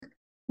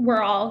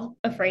we're all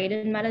afraid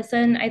in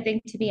medicine, I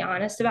think, to be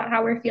honest about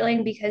how we're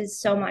feeling, because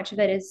so much of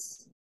it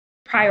is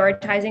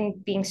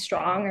prioritizing being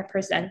strong or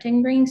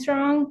presenting being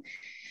strong.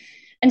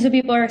 And so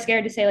people are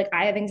scared to say, like,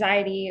 I have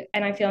anxiety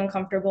and I feel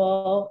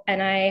uncomfortable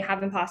and I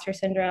have imposter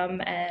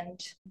syndrome and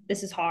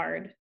this is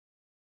hard.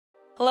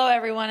 Hello,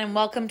 everyone, and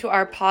welcome to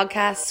our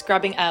podcast,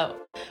 Scrubbing Out.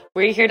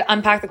 We're here to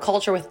unpack the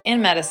culture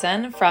within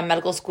medicine, from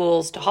medical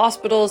schools to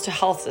hospitals to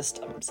health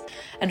systems.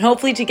 And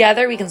hopefully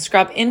together we can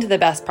scrub into the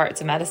best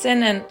parts of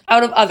medicine and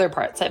out of other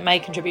parts that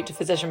might contribute to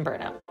physician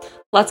burnout.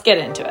 Let's get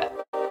into it.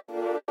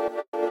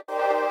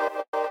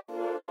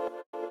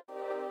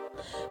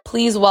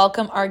 Please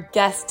welcome our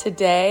guest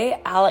today,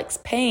 Alex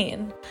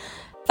Payne,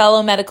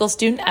 fellow medical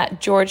student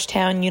at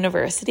Georgetown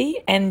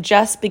University and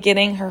just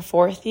beginning her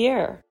 4th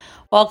year.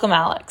 Welcome,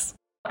 Alex.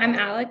 I'm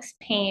Alex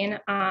Payne.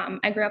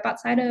 I grew up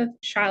outside of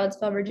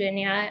Charlottesville,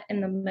 Virginia,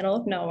 in the middle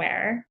of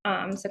nowhere,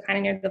 so kind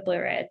of near the Blue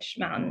Ridge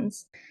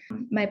Mountains.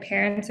 My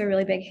parents are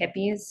really big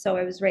hippies, so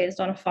I was raised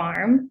on a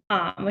farm,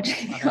 which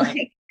I feel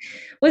like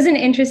was an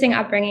interesting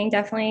upbringing,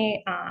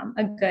 definitely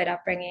a good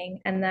upbringing.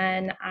 And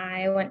then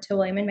I went to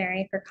William and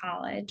Mary for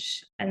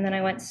college, and then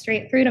I went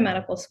straight through to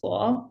medical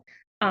school.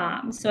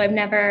 So I've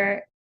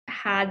never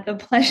had the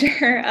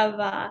pleasure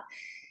of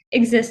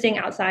existing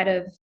outside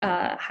of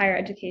higher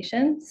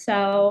education.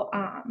 So,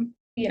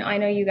 I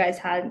know you guys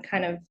had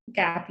kind of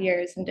gap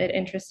years and did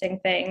interesting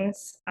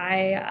things.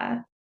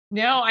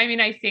 No, I mean,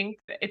 I think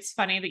it's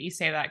funny that you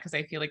say that, because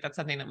I feel like that's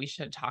something that we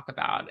should talk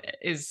about,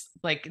 is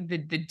like the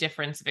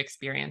difference of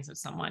experience of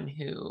someone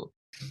who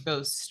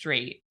goes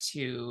straight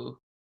to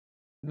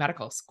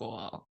medical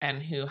school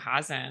and who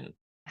hasn't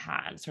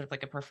had sort of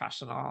like a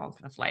professional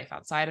kind of life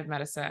outside of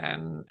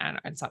medicine and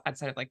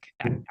outside of like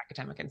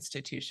academic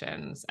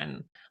institutions.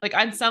 And like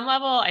on some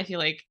level, I feel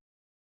like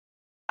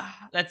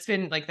that's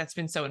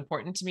been so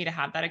important to me to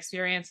have that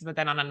experience. But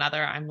then on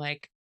another, I'm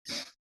like,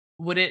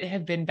 would it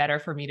have been better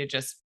for me to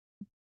just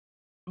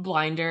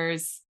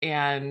blinders,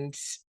 and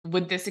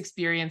would this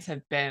experience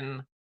have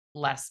been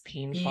less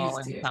painful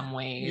in some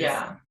ways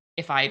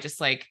if I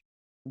just like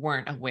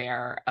weren't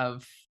aware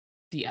of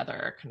the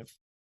other kind of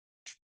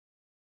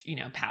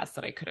paths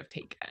that I could have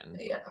taken?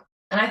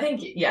 And I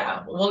think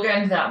we'll get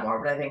into that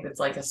more, but I think it's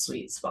like a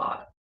sweet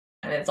spot,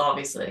 and it's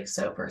obviously like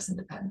so person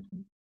dependent.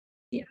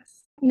 Yes.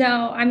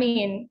 No, I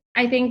mean,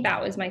 I think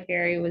that was my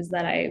theory, was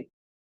that I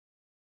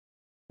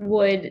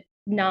would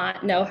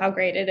not know how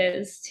great it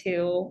is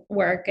to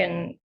work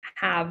and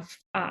have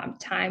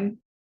time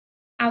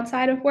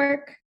outside of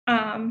work.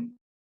 And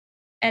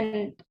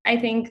I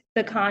think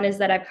the con is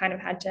that I've kind of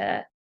had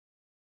to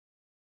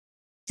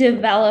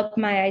develop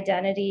my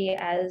identity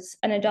as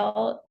an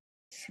adult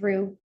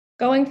through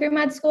going through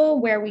med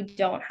school, where we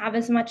don't have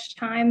as much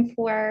time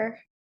for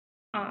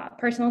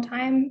personal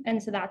time.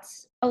 And so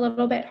that's a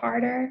little bit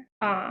harder.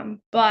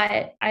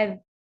 But I've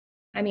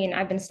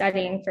been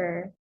studying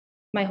for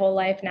my whole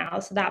life now.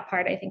 So that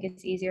part I think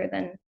is easier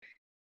than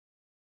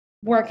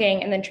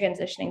working and then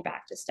transitioning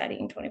back to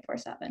studying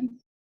 24/7.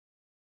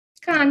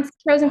 Cons,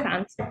 pros and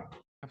cons.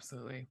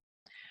 Absolutely.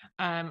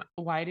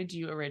 Why did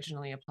you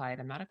originally apply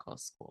to medical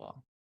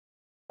school?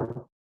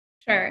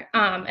 Sure.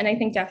 And I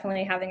think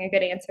definitely having a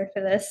good answer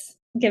for this,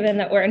 given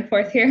that we're in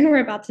 4th year and we're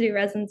about to do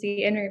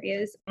residency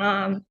interviews.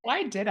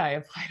 Why did I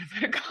apply to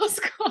medical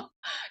school?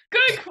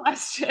 Good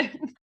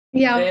question.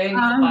 Yeah. Big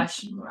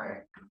question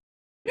mark.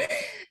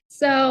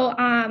 So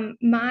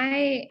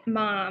my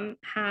mom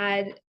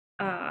had,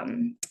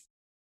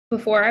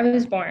 before I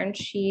was born,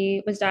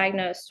 she was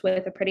diagnosed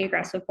with a pretty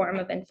aggressive form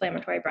of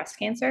inflammatory breast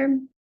cancer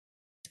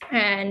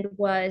and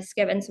was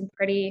given some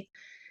pretty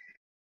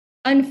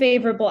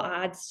unfavorable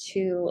odds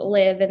to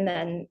live and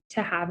then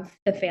to have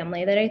the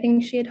family that I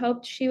think she had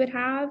hoped she would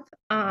have.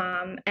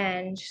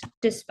 And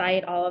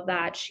despite all of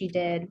that, she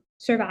did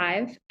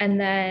survive and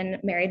then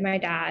married my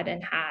dad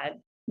and had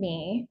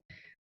me,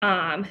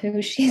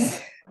 who she's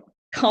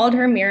called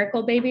her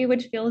miracle baby,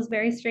 which feels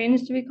very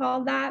strange to be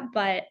called that.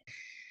 But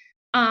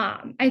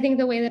I think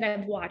the way that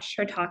I've watched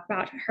her talk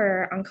about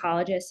her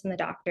oncologists and the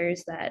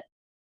doctors that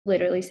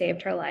literally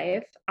saved her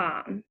life,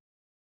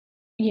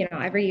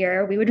 every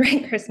year we would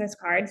write Christmas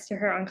cards to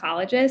her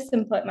oncologist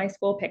and put my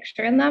school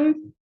picture in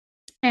them,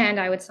 and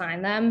I would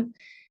sign them.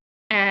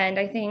 And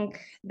I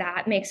think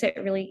that makes it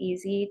really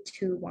easy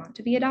to want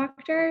to be a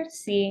doctor,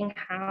 seeing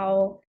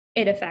how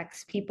it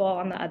affects people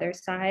on the other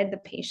side, the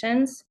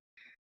patients.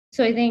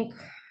 So I think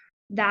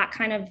that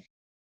kind of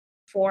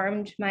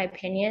formed my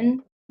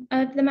opinion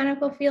of the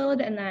medical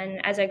field. And then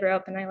as I grew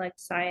up and I liked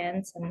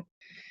science and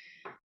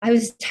I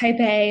was type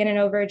A and an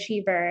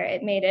overachiever,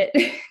 it made it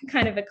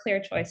kind of a clear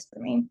choice for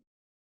me.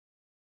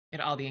 Get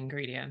all the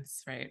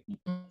ingredients, right?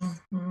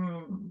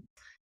 Mm-hmm.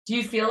 Do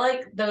you feel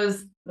like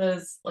those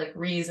like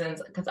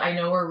reasons, because I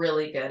know we're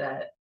really good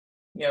at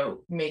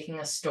making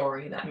a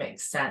story that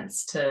makes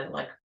sense to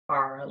like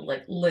our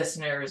like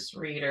listeners,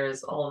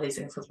 readers, all of these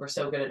things, because we're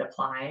so good at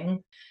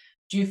applying.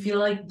 Do you feel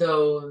like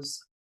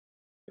those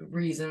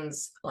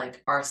reasons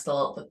like are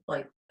still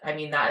like, I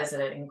mean, that is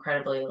an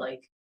incredibly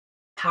like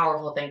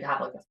powerful thing to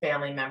have like a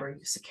family member who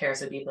cares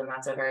so deeply, and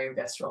that's a very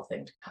visceral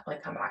thing to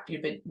like come back to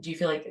you. But do you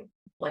feel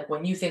like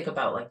when you think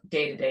about like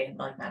day to day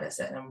like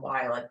medicine and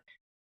why like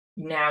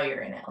now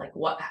you're in it, like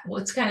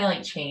what's kind of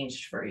like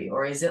changed for you,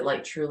 or is it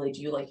like truly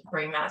do you like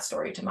bring that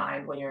story to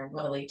mind when you're in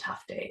really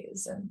tough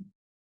days? And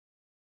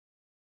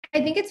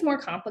I think it's more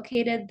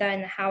complicated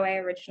than how I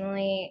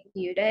originally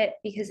viewed it,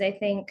 because I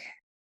think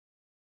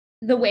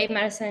the way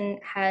medicine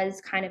has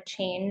kind of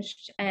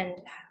changed, and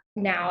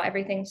now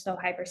everything's so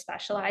hyper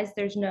specialized.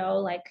 There's no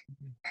like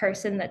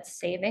person that's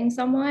saving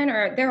someone,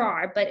 or there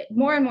are, but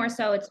more and more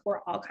so it's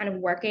we're all kind of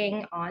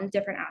working on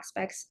different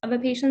aspects of a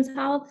patient's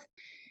health,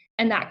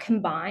 and that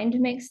combined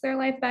makes their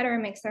life better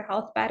and makes their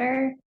health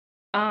better.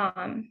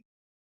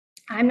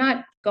 I'm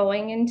not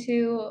going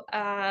into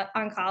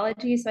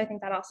oncology, so I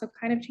think that also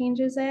kind of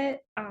changes it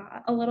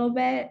a little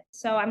bit.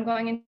 So I'm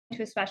going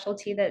into a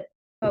specialty that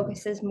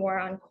focuses more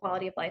on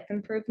quality of life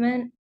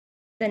improvement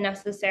than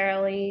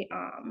necessarily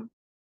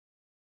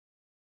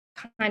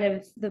kind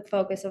of the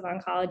focus of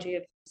oncology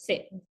of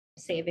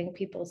saving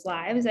people's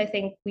lives. I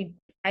think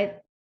I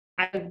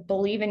I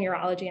believe in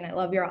urology and I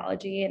love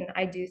urology, and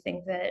I do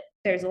think that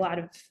there's a lot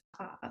of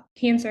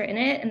cancer in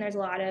it and there's a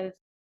lot of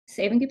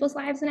saving people's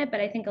lives in it,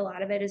 but I think a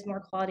lot of it is more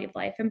quality of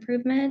life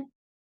improvement.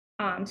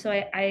 So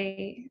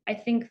I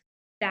think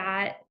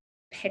that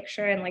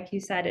picture, and like you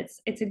said,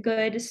 it's a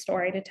good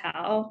story to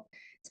tell.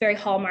 It's very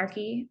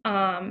hallmarky,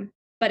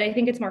 but I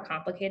think it's more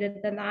complicated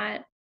than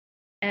that.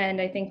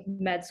 And I think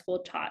med school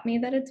taught me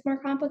that it's more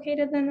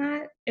complicated than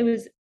that. It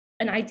was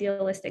an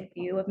idealistic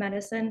view of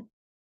medicine.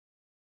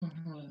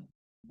 Mhm.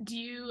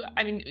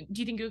 I mean,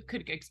 do you think you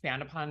could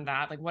expand upon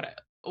that? Like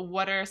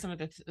what are some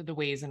of the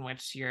ways in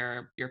which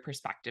your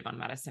perspective on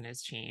medicine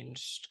has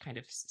changed kind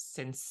of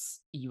since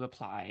you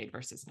applied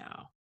versus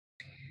now?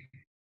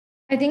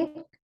 I think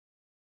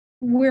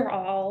we're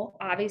all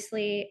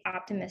obviously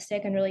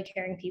optimistic and really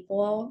caring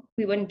people.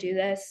 We wouldn't do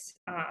this.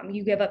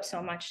 You give up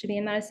so much to be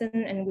in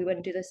medicine, and we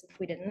wouldn't do this if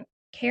we didn't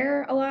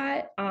care a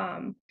lot.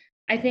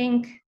 I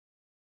think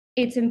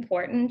it's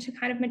important to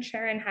kind of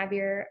mature and have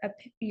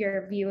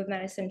your view of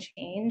medicine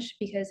change,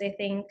 because I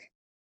think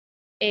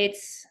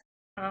it's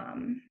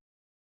um,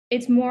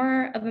 it's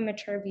more of a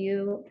mature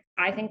view,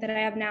 I think, that I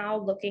have now,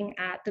 looking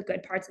at the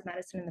good parts of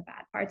medicine and the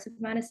bad parts of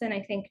medicine.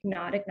 I think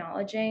not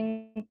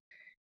acknowledging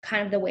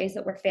kind of the ways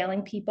that we're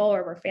failing people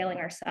or we're failing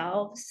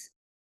ourselves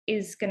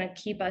is going to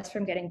keep us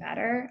from getting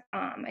better.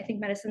 I think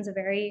medicine's a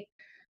very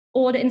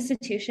old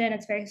institution.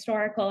 It's very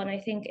historical, and I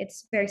think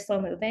it's very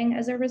slow moving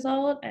as a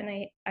result. And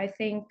I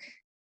think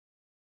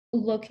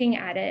looking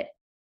at it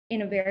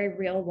in a very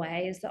real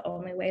way is the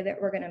only way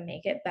that we're going to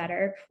make it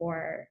better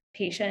for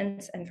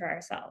patients and for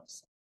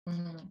ourselves.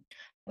 Mhm.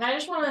 And I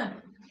just want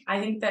to, I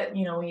think that,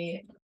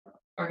 we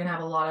are going to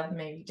have a lot of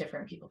maybe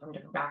different people from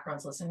different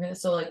backgrounds listening to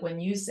this. So, like,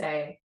 when you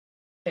say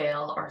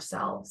fail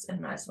ourselves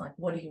in medicine, like,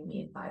 what do you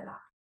mean by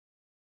that?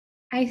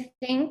 I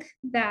think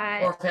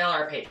that, Or fail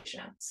our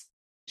patients?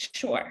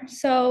 sure.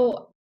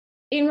 So,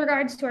 in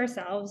regards to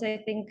ourselves, I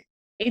think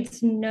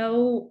it's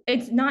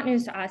not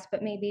news to us,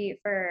 but maybe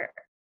for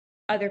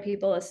other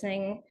people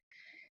listening,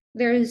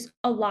 there's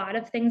a lot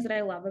of things that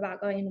I love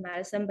about going into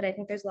medicine, but I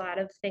think there's a lot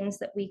of things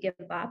that we give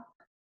up.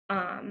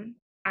 Um,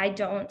 I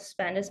don't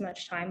spend as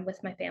much time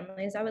with my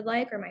family as I would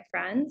like, or my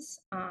friends.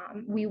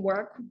 We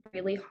work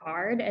really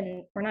hard,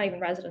 and we're not even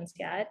residents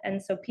yet.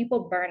 And so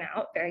people burn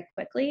out very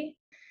quickly.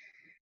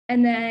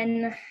 And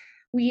then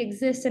we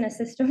exist in a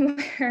system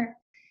where,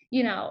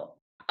 you know,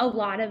 a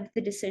lot of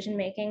the decision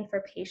making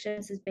for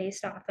patients is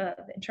based off of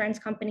insurance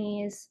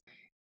companies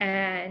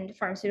and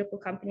pharmaceutical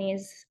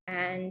companies.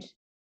 And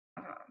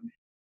um,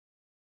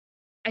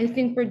 I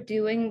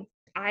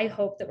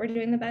hope that we're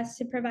doing the best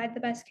to provide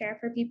the best care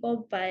for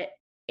people, but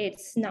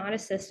it's not a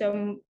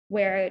system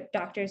where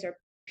doctors are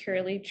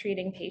purely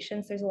treating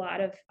patients. There's a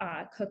lot of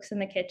cooks in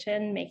the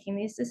kitchen making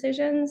these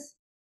decisions.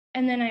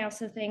 And then I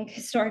also think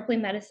historically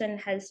medicine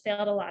has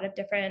failed a lot of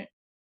different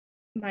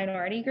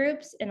minority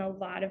groups in a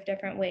lot of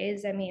different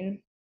ways. I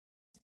mean,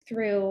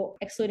 through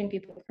excluding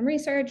people from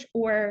research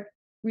or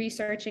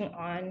researching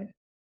on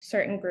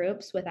certain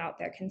groups without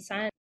their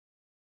consent,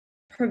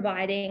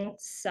 providing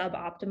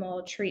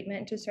suboptimal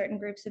treatment to certain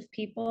groups of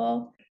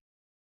people,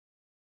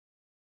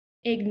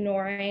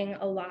 ignoring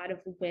a lot of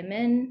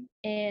women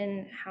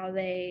in how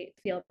they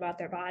feel about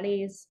their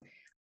bodies.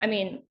 I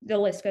mean, the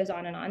list goes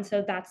on and on.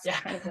 So that's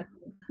kind of what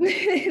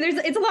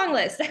it's a long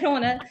list. I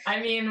don't want to. I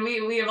mean,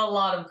 we have a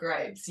lot of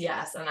gripes,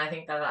 yes, and I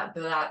think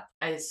that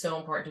is so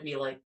important to be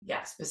like,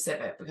 yeah,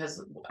 specific,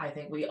 because I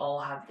think we all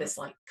have this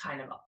like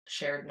kind of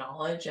shared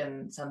knowledge,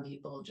 and some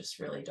people just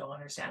really don't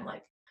understand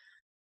like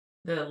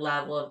the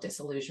level of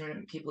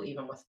disillusionment people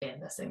even within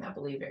this thing that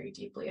believe very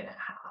deeply in it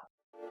have.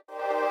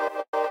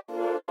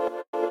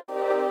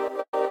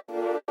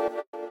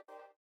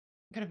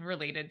 Kind of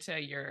related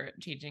to your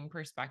changing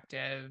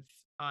perspective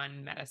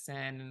on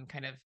medicine and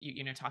kind of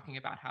talking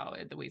about how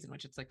the ways in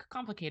which it's like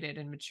complicated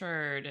and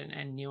matured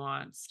and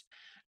nuanced.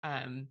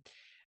 um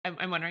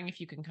I'm wondering if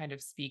you can kind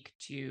of speak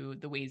to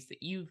the ways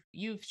that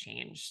you've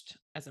changed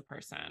as a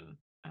person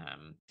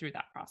through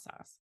that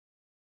process?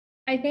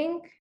 I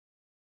think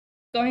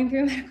going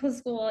through medical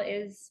school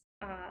is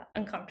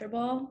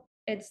uncomfortable.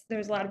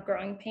 There's a lot of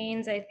growing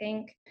pains. I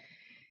think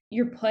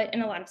you're put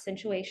in a lot of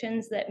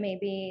situations that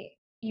maybe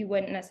you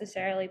wouldn't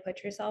necessarily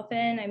put yourself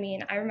in. I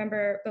mean, I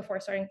remember before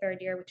starting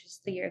third year, which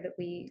is the year that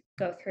we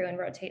go through and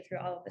rotate through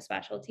all of the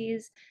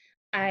specialties,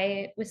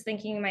 I was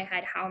thinking in my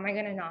head, how am I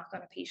going to knock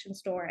on a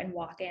patient's door and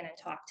walk in and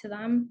talk to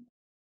them?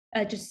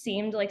 It just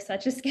seemed like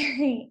such a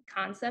scary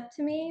concept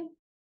to me.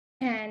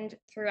 And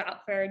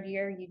throughout third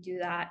year, you do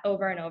that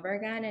over and over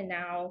again. And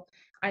now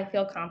I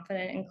feel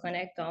confident in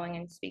clinic going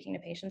and speaking to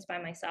patients by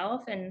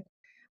myself. And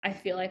I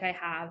feel like I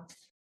have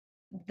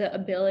the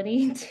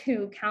ability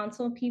to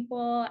counsel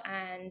people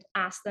and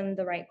ask them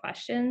the right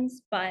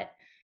questions. But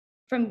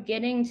from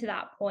getting to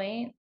that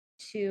point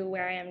to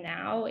where I am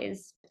now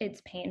it's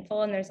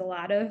painful, and there's a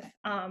lot of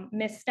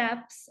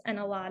missteps and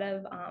a lot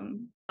of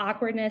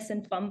awkwardness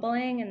and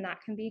fumbling, and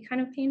that can be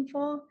kind of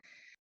painful.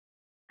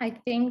 I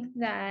think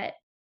that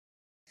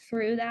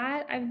through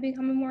that, I've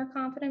become a more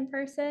confident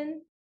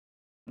person,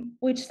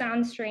 which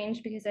sounds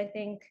strange because I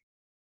think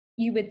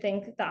you would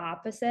think the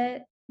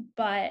opposite,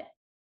 but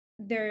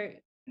there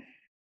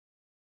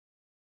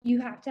you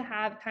have to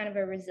have kind of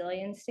a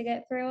resilience to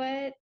get through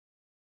it.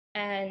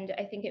 And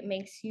I think it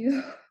makes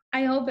you,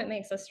 I hope it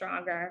makes us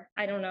stronger.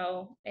 I don't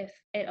know if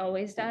it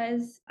always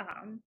does.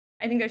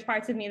 I think there's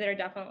parts of me that are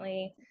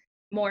definitely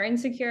more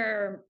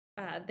insecure,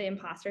 the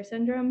imposter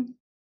syndrome.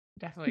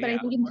 Definitely, But I yeah,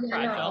 think in more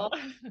fragile. general,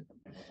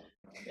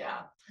 Yeah.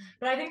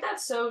 But I think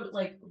that's so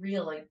like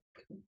real. Like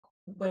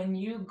when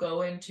you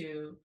go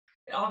into,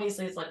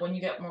 obviously it's like when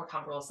you get more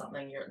comfortable with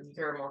something,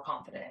 you're more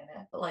confident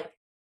in it. But like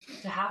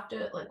to have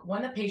to, like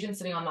when the patient's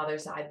sitting on the other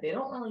side, they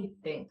don't really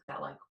think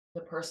that like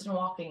the person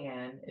walking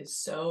in is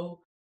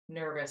so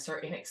nervous or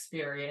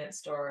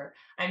inexperienced, or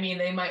I mean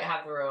they might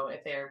have their own,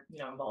 if they're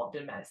involved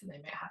in medicine, they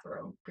might have their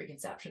own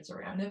preconceptions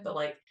around it, but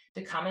like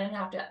to come in and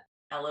have to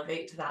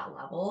elevate to that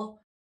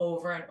level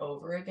over and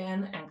over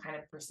again and kind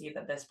of perceive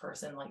that this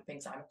person like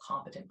thinks I'm a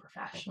competent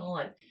professional,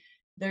 like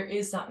there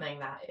is something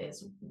that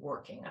is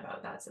working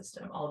about that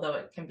system, although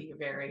it can be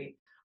very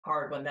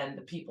hard when then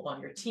the people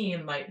on your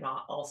team might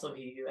not also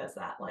view you as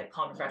that like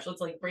common professional.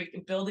 It's like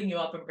building you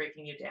up and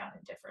breaking you down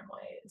in different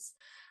ways.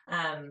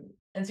 And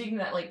speaking of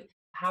that, like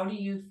how do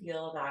you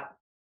feel that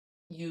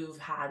you've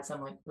had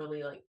some like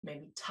really like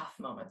maybe tough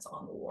moments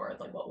on the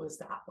ward? Like what was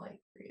that like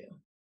for you?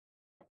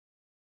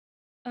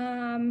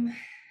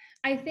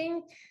 I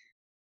think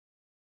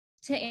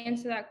to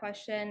answer that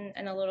question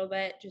in a little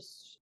bit,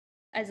 just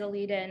as a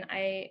lead in,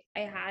 I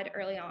had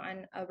early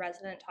on a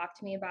resident talk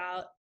to me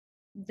about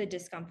the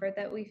discomfort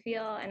that we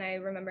feel. And I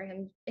remember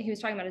he was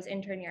talking about his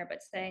intern year,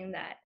 but saying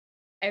that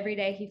every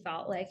day he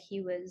felt like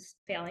he was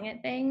failing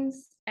at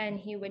things, and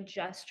he would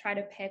just try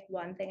to pick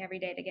one thing every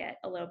day to get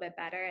a little bit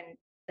better. And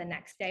the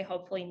next day,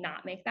 hopefully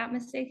not make that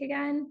mistake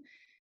again.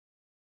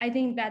 I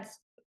think that's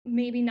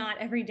maybe not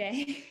every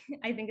day.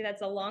 I think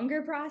that's a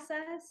longer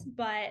process,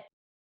 but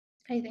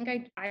I think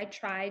I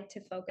tried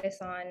to focus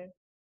on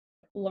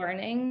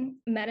learning.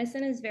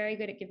 Medicine is very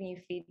good at giving you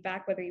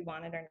feedback, whether you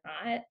want it or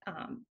not,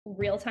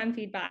 real-time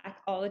feedback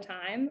all the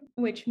time,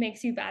 which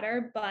makes you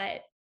better.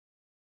 But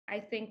I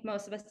think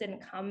most of us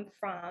didn't come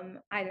from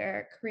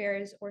either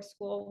careers or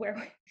school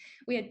where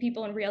we had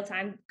people in real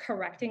time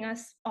correcting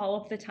us all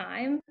of the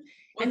time.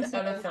 And so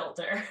Without a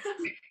filter.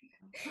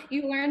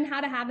 you learn how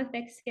to have a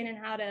thick skin and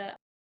how to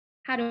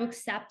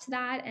accept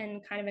that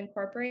and kind of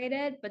incorporate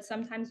it. But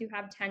sometimes you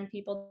have 10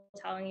 people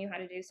telling you how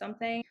to do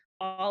something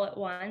all at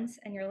once,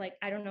 and you're like,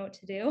 I don't know what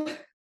to do.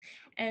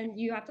 And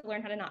you have to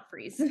learn how to not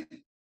freeze.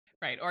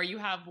 Right. Or you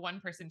have one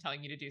person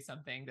telling you to do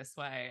something this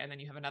way, and then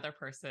you have another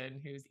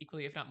person who's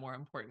equally, if not more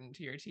important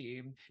to your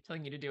team,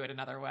 telling you to do it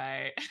another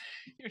way.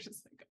 You're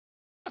just like,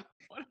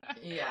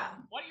 Yeah.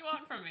 What do you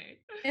want from me?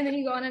 And then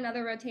you go on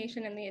another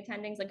rotation and the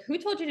attending's like, who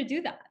told you to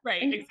do that?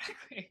 Right. And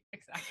Exactly.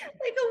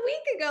 like a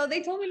week ago,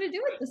 they told me to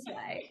do it this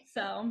way.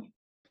 So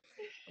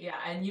Yeah,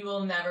 and you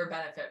will never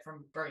benefit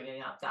from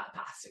bringing up that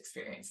past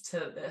experience to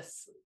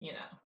this,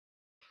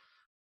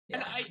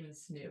 And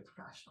this new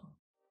professional.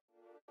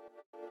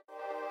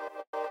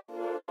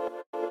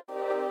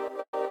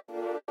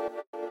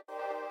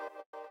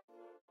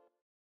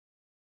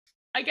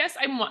 I guess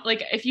I'm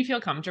like, if you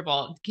feel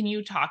comfortable, can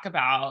you talk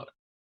about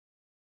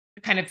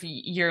kind of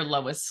your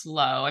lowest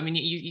low? I mean,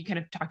 you kind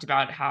of talked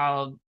about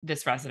how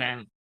this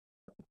resident,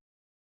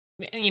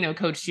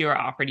 coached you or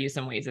offered you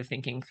some ways of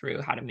thinking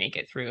through how to make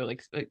it through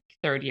like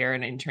third year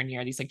and intern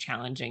year, these like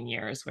challenging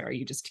years where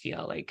you just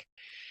feel like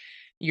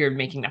you're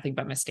making nothing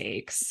but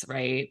mistakes,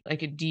 right?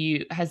 Like,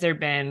 has there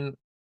been,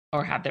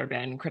 or have there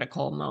been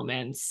critical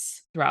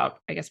moments throughout,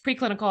 I guess,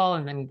 preclinical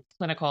and then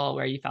clinical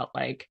where you felt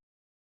like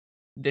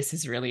this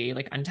is really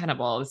like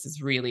untenable. This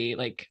is really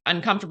like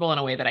uncomfortable in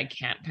a way that I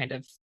can't kind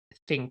of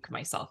think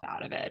myself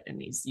out of it in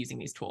using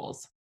these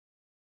tools?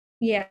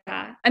 yeah,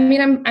 I mean,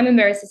 I'm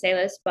embarrassed to say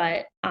this,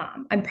 but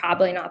I'm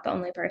probably not the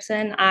only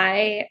person.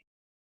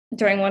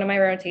 During one of my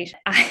rotations,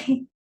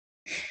 I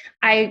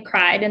I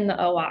cried in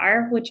the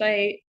OR, which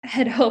I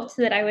had hoped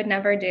that I would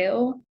never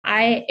do.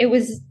 It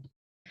was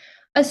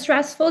a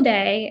stressful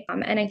day,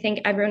 and I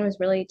think everyone was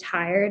really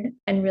tired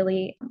and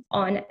really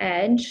on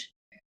edge.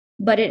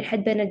 But it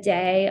had been a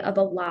day of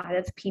a lot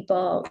of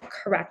people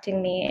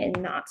correcting me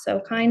in not so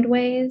kind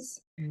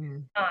ways.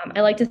 Mm. I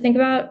like to think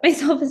about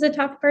myself as a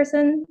tough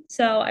person,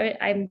 so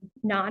I'm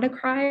not a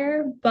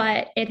crier,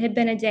 but it had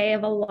been a day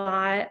of a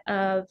lot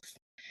of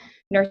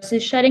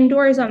nurses shutting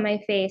doors on my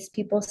face,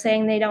 people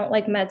saying they don't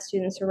like med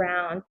students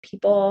around,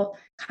 people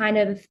kind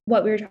of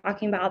what we were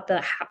talking about,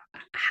 the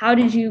how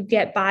did you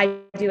get by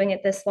doing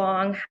it this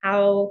long?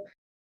 How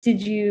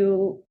did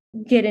you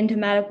get into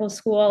medical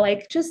school?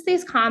 Like just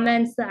these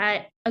comments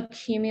that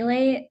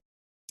accumulate.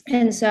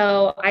 And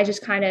so I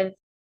just kind of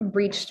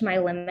reached my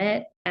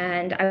limit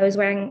and I was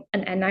wearing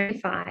an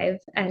N95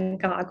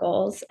 and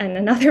goggles and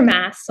another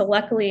mask. So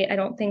luckily, I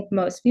don't think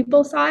most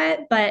people saw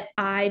it, but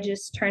I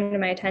just turned to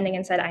my attending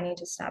and said, I need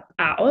to step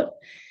out.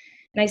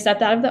 And I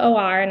stepped out of the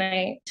OR and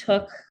I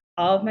took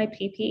all of my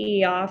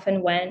PPE off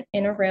and went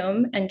in a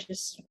room and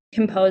just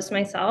composed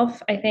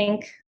myself. I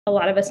think a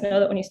lot of us know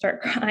that when you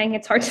start crying,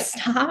 it's hard to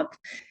stop.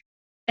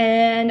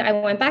 And I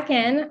went back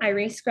in, I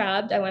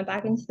re-scrubbed, I went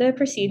back into the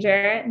procedure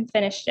and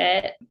finished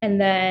it. And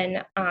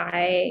then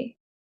I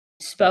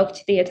spoke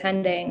to the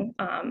attending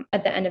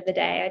at the end of the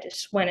day. I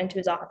just went into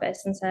his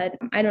office and said,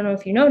 I don't know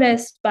if you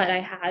noticed, but I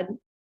had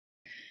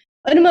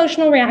an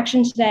emotional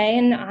reaction today.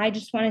 And I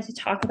just wanted to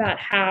talk about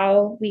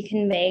how we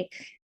can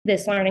make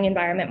this learning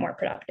environment more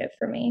productive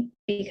for me,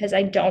 because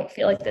I don't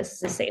feel like this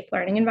is a safe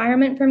learning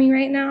environment for me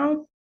right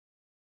now.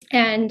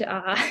 And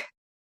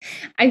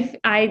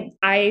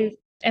I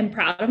am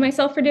proud of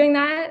myself for doing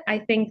that. I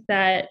think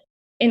that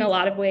in a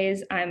lot of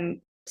ways,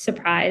 I'm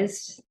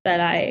surprised that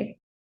I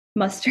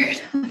mustered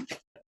up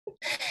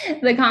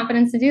the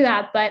confidence to do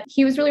that. But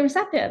he was really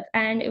receptive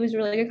and it was a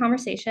really good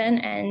conversation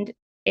and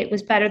it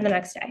was better the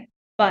next day.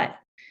 But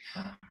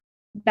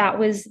that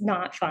was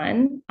not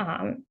fun.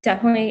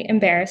 Definitely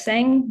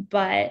embarrassing,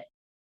 but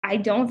I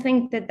don't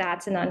think that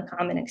that's an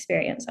uncommon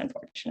experience,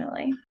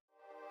 unfortunately.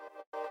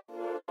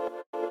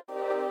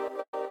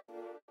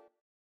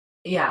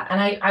 Yeah, and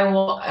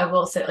I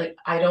will say, like,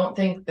 I don't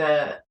think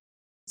that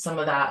some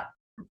of that,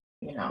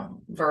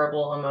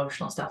 verbal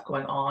emotional stuff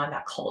going on,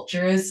 that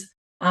culture is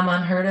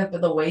unheard of,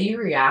 but the way you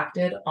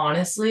reacted,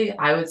 honestly,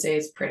 I would say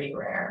is pretty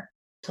rare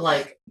to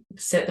like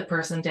sit the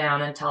person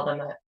down and tell them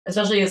that,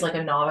 especially as like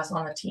a novice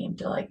on the team,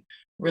 to like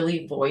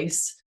really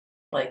voice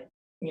like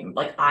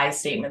like I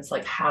statements,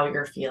 like how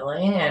you're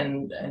feeling,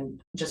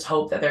 and just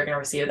hope that they're going to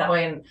receive it that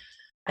way. And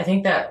I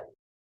think that,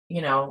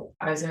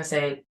 I was gonna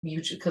say,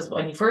 you because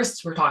when you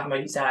first were talking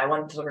about, you said I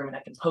went into the room and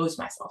I composed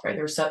myself, right?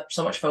 There was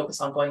so much focus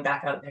on going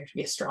back out there to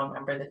be a strong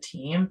member of the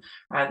team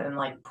rather than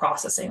like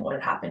processing what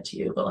had happened to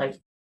you. But like,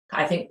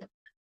 I think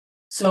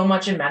so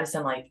much in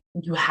medicine, like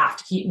you have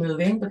to keep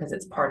moving because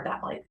it's part of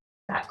that, like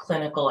that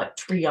clinical like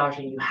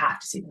triaging. You have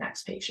to see the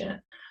next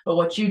patient. But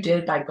what you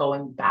did by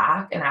going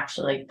back and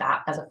actually like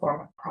that as a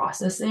form of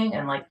processing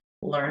and like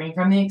learning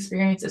from the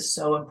experience is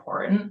so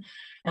important.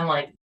 And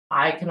like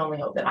I can only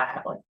hope that I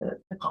have like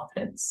the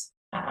confidence,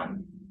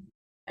 and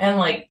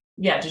like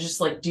yeah, to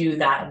just like do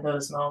that in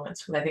those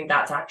moments, because I think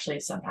that's actually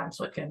sometimes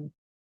what can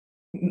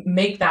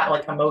make that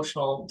like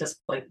emotional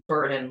just like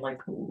burden like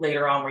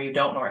later on where you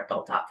don't know where it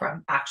built up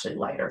from actually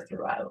lighter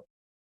throughout.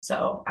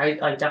 So I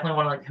definitely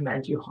want to like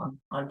commend you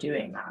on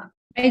doing that.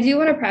 I do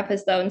want to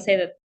preface though and say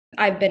that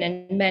I've been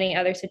in many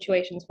other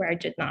situations where I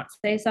did not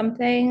say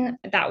something.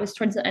 That was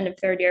towards the end of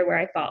third year where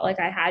I felt like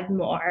I had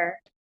more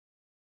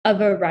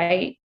of a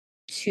right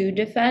to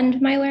defend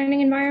my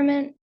learning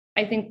environment.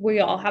 I think we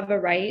all have a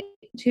right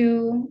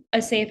to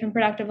a safe and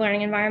productive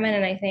learning environment.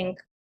 And I think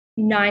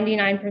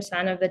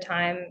 99% of the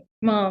time,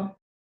 well,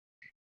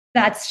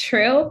 that's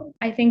true.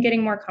 I think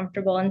getting more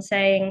comfortable and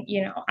saying,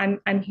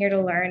 I'm here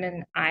to learn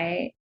and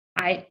I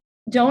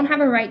don't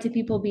have a right to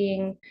people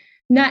being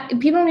not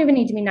people don't even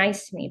need to be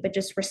nice to me, but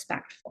just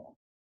respectful.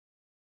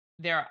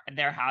 There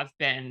have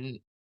been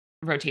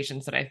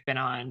rotations that I've been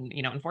on,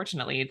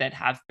 unfortunately, that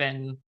have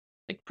been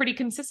like pretty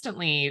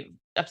consistently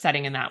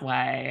upsetting in that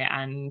way.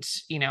 And,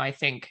 I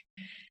think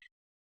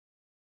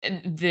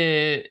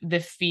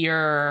the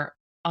fear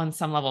on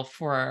some level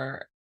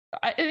for,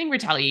 I think,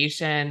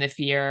 retaliation, the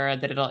fear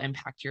that it'll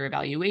impact your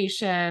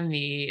evaluation,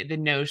 the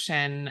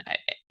notion,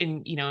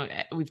 and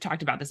we've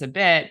talked about this a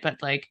bit, but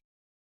like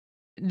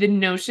the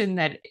notion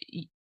that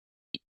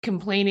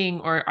complaining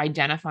or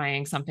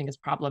identifying something as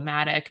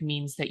problematic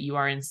means that you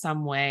are in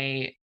some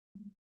way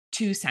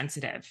too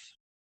sensitive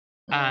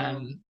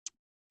um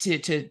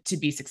to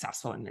be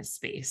successful in this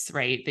space,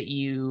 right? That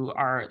you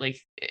are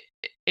like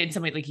in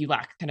some way like you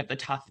lack kind of the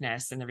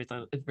toughness and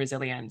the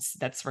resilience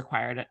that's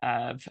required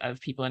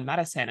of people in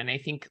medicine. And I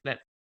think that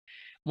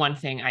one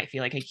thing I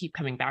feel like I keep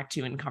coming back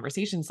to in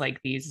conversations like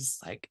these is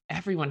like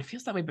everyone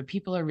feels that way, but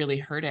people are really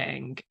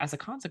hurting as a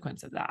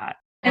consequence of that.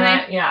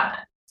 And yeah.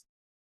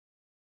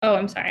 Oh,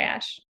 I'm sorry,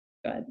 Ash.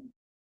 Go ahead.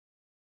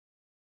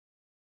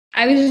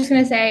 I was just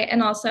gonna say,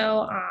 and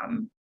also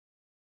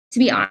to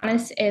be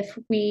honest, if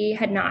we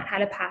had not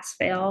had a pass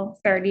fail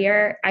third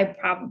year, I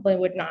probably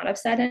would not have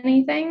said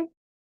anything,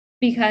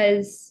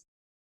 because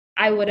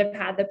I would have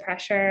had the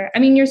pressure. I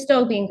mean, you're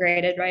still being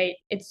graded, right?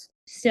 It's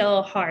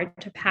still hard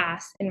to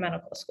pass in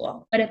medical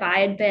school. But if I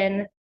had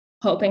been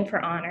hoping for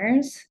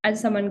honors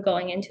as someone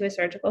going into a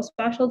surgical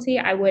specialty,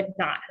 I would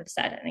not have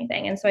said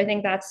anything. And so I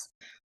think that's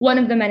one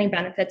of the many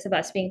benefits of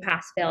us being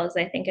pass fail, is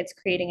I think it's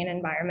creating an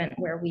environment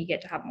where we get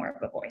to have more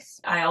of a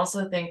voice. I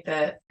also think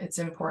that it's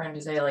important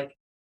to say, like,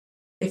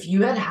 if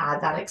you had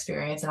had that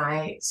experience and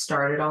I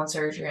started on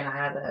surgery and I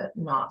had a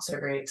not so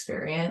great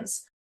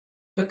experience,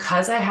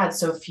 because I had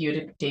so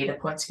few data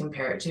points to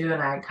compare it to,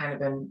 and I had kind of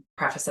been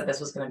prefaced that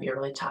this was going to be a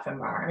really tough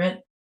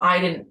environment. I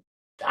didn't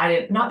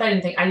I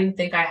didn't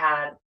think I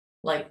had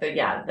like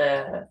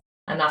the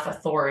enough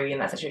authority in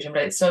that situation.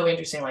 But it's so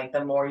interesting, like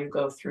the more you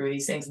go through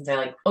these things and say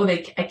like, oh, I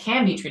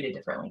can be treated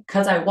differently,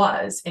 because I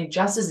was in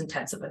just as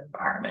intensive an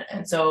environment.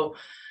 And so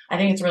I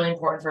think it's really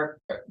important for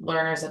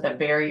learners at the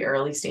very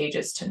early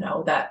stages to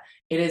know that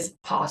it is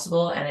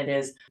possible, and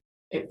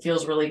it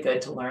feels really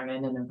good to learn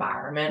in an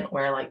environment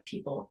where like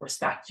people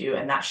respect you,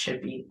 and that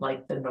should be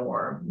like the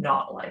norm,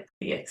 not like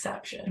the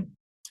exception.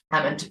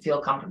 And to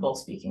feel comfortable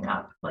speaking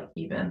up, like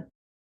even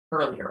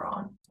earlier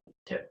on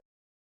too.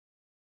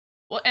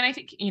 Well, and I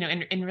think,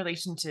 in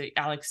relation to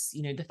Alex,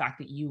 the fact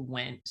that you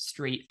went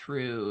straight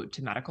through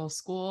to medical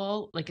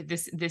school, like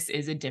this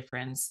is a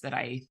difference that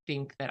I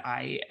think that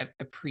I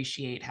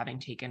appreciate, having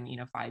taken,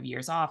 5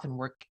 years off and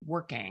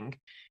working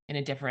in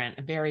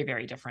a very,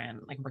 very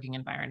different, like, working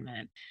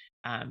environment,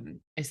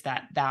 is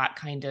that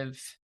kind of,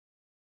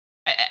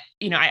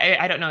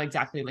 I don't know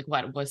exactly like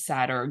what was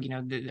said, or,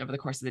 over the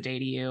course of the day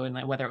to you, and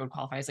like whether it would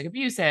qualify as like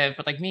abusive,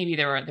 but like maybe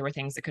there were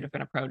things that could have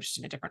been approached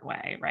in a different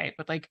way. Right.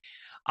 But like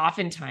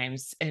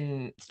oftentimes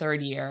in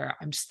third year,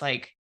 I'm just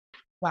like,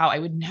 wow, I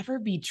would never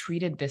be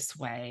treated this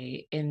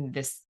way in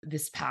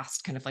this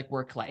past kind of like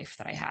work life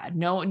that I had.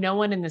 No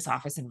one in this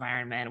office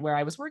environment where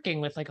I was working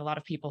with like a lot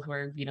of people who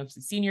are,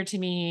 senior to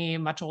me,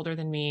 much older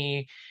than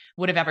me,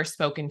 would have ever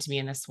spoken to me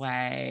in this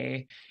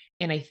way.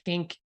 And I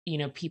think,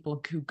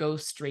 people who go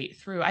straight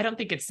through, I don't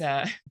think it's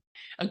a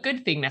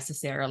good thing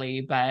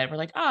necessarily, but we're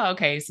like, oh,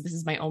 okay, so this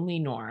is my only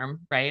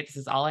norm, right? This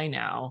is all I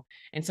know.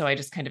 And so I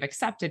just kind of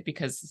accept it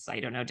because I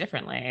don't know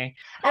differently.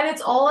 And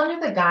it's all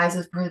under the guise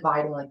of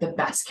providing like the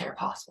best care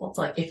possible. It's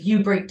like, if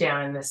you break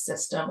down in this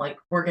system, like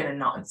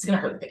it's gonna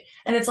hurt the patient.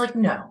 And it's like,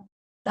 no,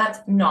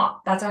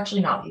 that's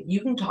actually not. You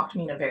can talk to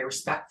me in a very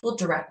respectful,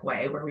 direct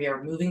way where we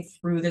are moving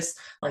through this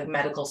like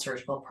medical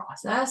surgical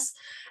process,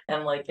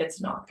 and like it's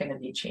not going to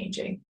be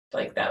changing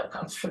like the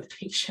outcomes for the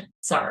patient.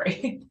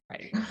 Sorry.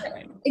 Right.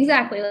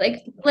 Exactly.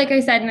 Like I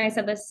said, and I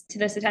said this to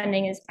this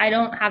attending, is I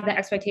don't have the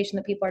expectation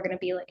that people are going to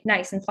be like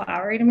nice and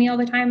flowery to me all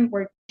the time.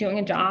 We're doing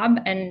a job,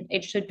 and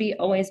it should be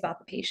always about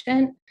the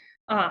patient.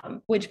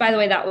 Which, by the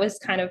way, that was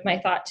kind of my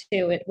thought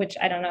too, which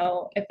I don't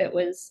know if it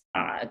was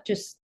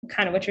just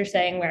kind of what you're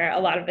saying, where a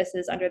lot of this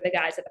is under the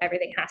guise of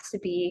everything has to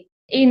be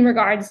in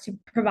regards to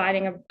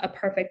providing a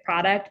perfect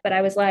product. But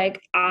I was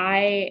like,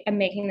 I am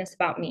making this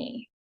about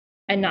me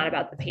and not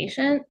about the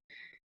patient,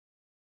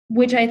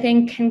 which I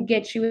think can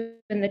get you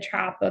in the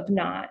trap of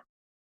not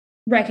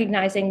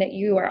recognizing that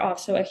you are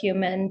also a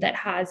human that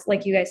has,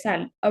 like you guys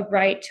said, a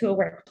right to a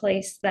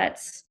workplace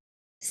that's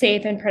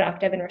safe and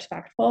productive and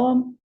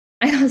respectful.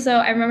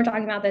 I remember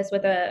talking about this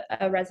with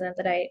a resident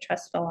that I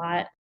trust a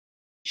lot.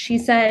 She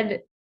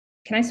said,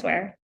 can I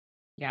swear?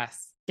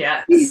 Yes.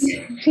 Yes.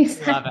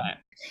 Love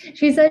it.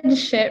 She said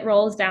shit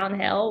rolls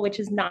downhill,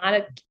 which is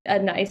not a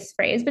nice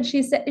phrase, but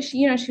she said,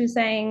 she was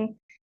saying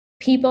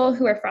people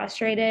who are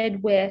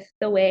frustrated with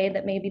the way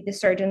that maybe the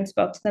surgeon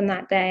spoke to them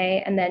that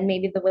day, and then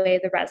maybe the way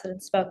the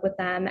resident spoke with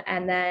them,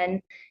 and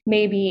then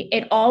maybe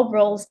it all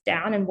rolls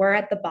down and we're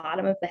at the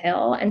bottom of the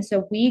hill, and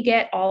so we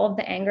get all of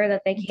the anger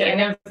that they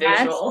can't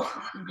visual.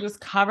 Just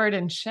covered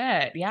in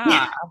shit.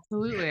 Yeah.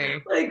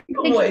 Absolutely. Like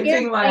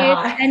wiping my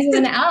eyes.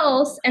 Anyone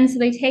else, and so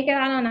they take it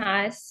out on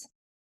us.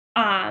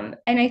 And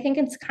I think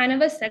it's kind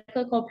of a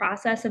cyclical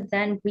process of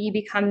then we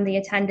become the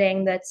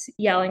attending that's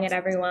yelling at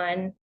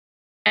everyone.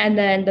 And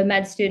then the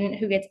med student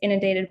who gets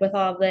inundated with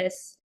all of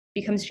this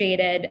becomes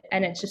jaded,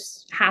 and it's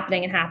just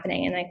happening and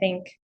happening. And I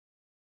think,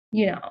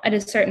 at a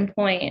certain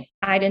point,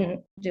 I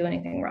didn't do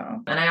anything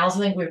wrong. And I also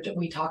think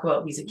we talk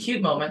about these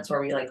acute moments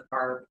where we like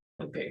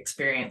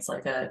experience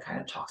like a kind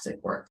of toxic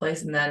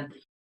workplace. And then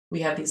we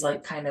have these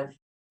like kind of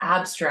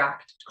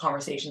abstract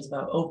conversations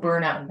about,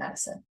 burnout in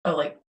medicine.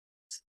 Like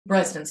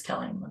residents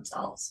killing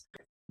themselves.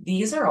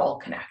 These are all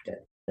connected.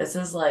 This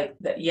is like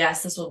that.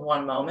 Yes, this was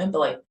one moment, but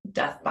like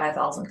death by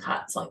 1,000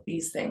 cuts, like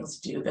these things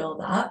do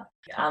build up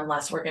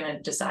unless we're going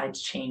to decide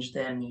to change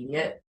the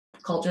immediate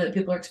culture that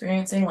people are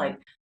experiencing. Like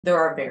there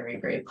are very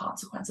grave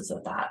consequences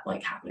of that,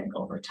 like happening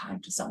over time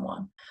to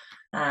someone,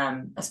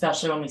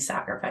 especially when we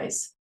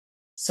sacrifice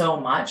so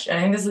much. And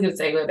I think this is a good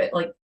segue, but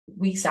like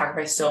we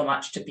sacrifice so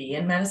much to be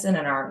in medicine,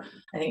 and I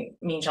think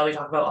me and Shelby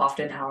talk about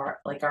often how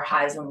our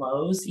highs and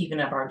lows, even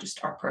of our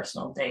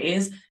personal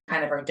days,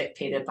 kind of are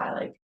dictated by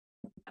like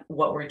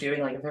what we're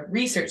doing, like if a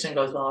research thing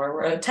goes well or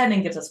we're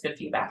attending gives us good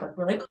feedback, like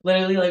we're like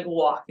literally like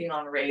walking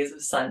on rays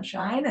of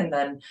sunshine, and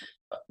then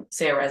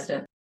say a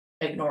resident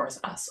ignores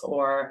us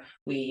or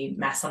we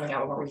mess something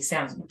up or we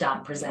sound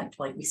dumb present,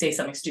 like we say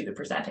something stupid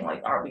presenting,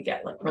 like we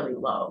get like really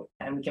low,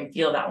 and we can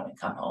feel that when we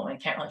come home and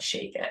can't really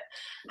shake it.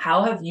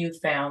 How have you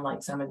found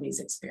like some of these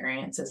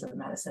experiences of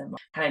medicine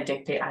kind of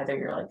dictate either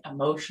your like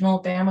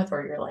emotional bandwidth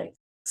or your like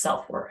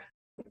self-worth?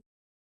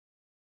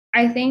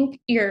 I think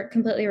you're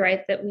completely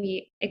right that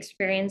we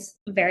experience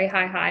very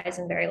high highs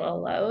and very low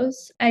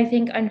lows. I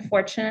think,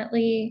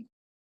 unfortunately,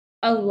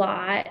 a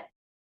lot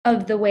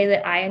of the way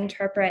that I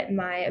interpret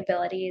my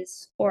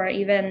abilities, or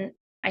even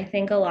I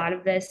think a lot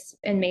of this,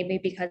 and maybe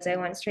because I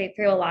went straight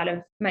through, a lot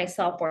of my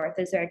self-worth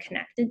is very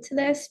connected to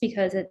this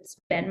because it's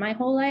been my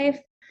whole life.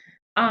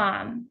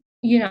 When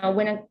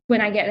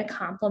I get a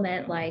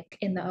compliment like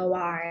in the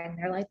OR and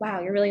they're like,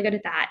 wow, you're really good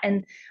at that,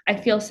 and I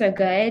feel so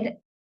good,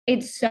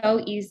 it's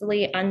so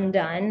easily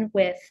undone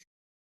with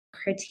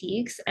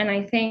critiques. And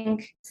I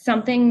think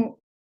something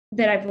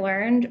that I've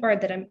learned, or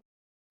that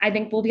I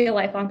think will be a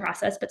lifelong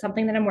process, but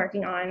something that I'm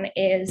working on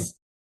is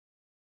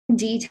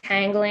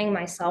detangling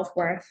my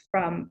self-worth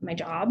from my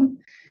job.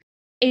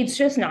 It's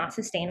just not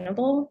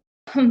sustainable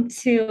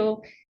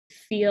to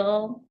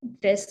feel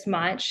this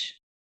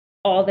much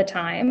all the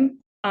time.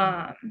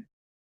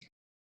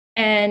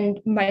 And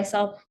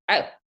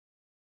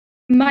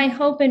my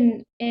hope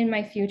in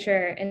my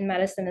future in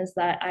medicine is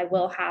that I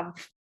will have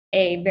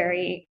a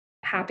very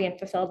happy and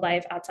fulfilled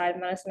life outside of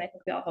medicine. I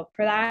think we all hope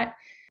for that.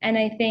 And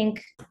I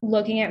think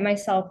looking at my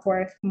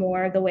self-worth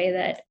more the way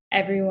that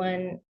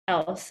everyone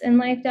else in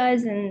life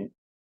does, and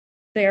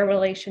their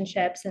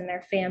relationships and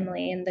their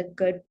family and the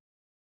good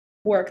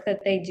work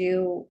that they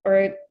do,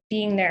 or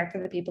being there for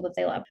the people that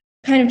they love.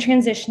 Kind of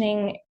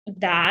transitioning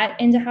that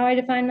into how I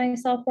define my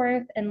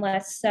self-worth, and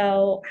less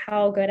so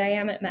how good I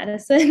am at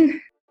medicine.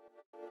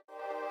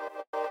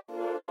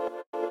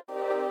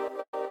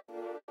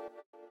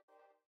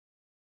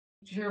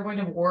 Your point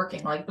of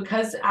working, like,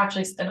 because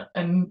actually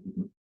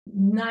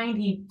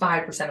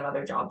 95% of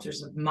other jobs,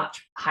 there's a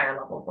much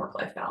higher level of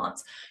work-life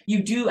balance.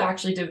 You do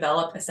actually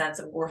develop a sense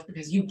of worth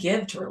because you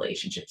give to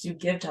relationships, you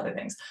give to other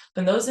things.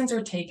 When those things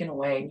are taken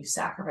away and you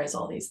sacrifice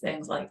all these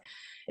things, like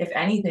if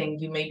anything,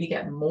 you maybe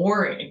get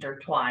more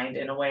intertwined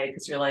in a way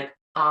because you're like,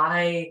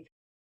 I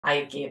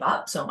gave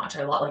up so much.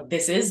 Like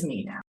this is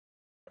me now.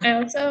 I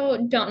also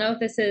don't know if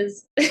this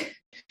is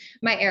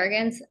my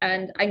arrogance,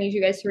 and I need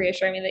you guys to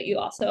reassure me that you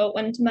also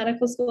went to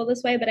medical school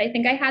this way, but I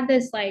think I had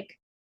this like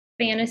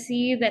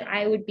fantasy that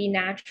I would be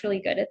naturally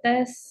good at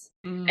this,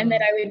 and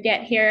that I would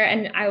get here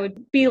and I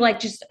would be like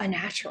just a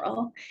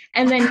natural,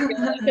 and then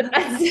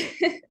that's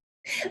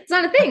it's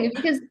not a thing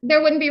because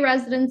there wouldn't be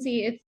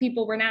residency if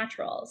people were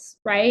naturals,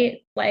 right?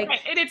 Like, right.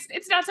 And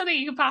it's not something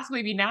you could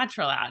possibly be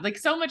natural at. Like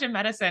so much of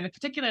medicine,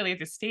 particularly at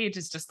this stage,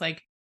 is just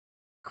like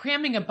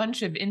cramming a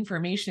bunch of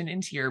information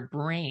into your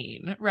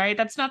brain, right?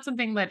 That's not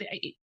something that,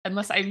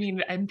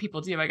 and people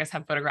do, I guess,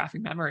 have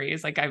photographic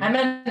memories. Like I'm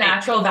a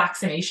natural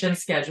vaccination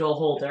schedule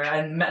holder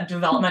and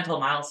developmental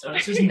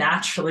milestones just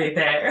naturally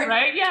there.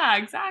 Right? Yeah,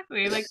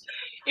 exactly. Like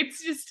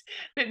it's just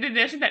the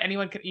notion that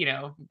anyone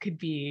could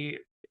be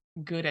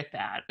good at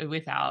that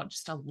without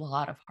just a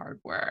lot of hard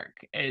work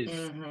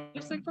is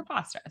just like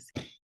preposterous.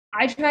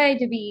 I try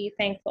to be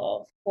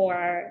thankful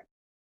for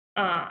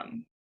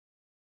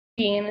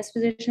being in this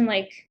position.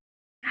 Like,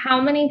 how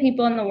many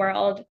people in the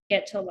world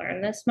get to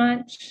learn this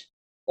much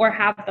or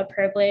have the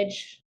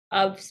privilege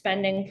of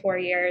spending 4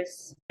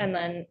 years and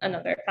then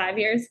another 5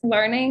 years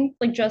learning,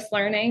 like just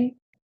learning?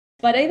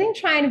 But I think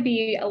trying to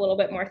be a little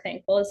bit more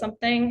thankful is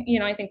something,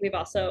 I think we've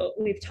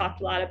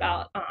talked a lot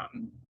about,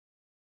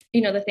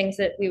 the things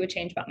that we would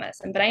change about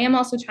medicine, but I am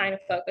also trying to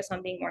focus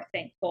on being more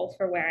thankful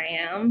for where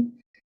I am.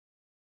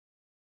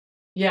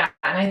 Yeah.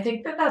 And I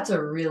think that's a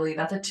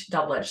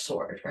double-edged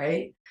sword,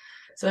 right?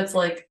 So it's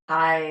like,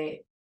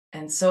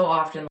 and so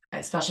often,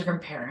 especially from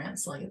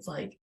parents, like, it's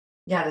like,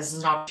 yeah, this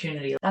is an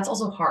opportunity. That's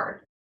also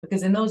hard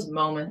because in those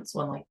moments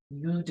when like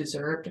you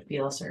deserve to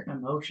feel a certain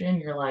emotion,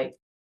 you're like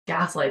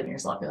gaslighting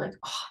yourself. You're like,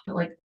 oh, but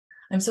like,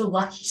 I'm so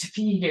lucky to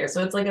be here.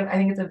 So it's like, I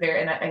think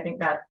and I think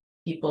that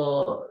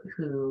people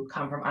who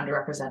come from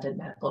underrepresented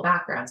medical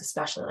backgrounds,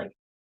 especially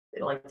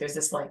like there's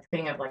this like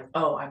thing of like,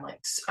 oh, I'm like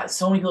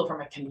so many people from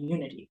my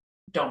community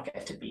don't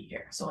get to be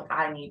here. So like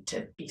I need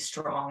to be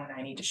strong and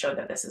I need to show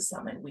that this is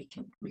something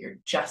we're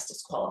just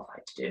as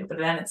qualified to do. But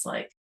then it's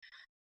like,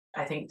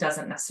 I think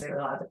doesn't necessarily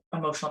allow the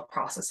emotional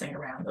processing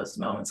around those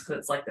moments because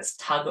it's like this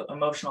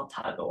emotional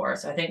tug of war.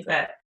 So I think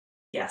that,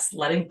 yes,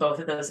 letting both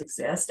of those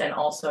exist. And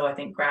also I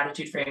think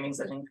gratitude framing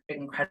is an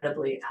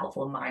incredibly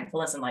helpful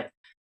mindfulness and like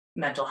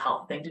mental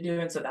health thing to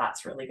do. And so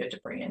that's really good to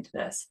bring into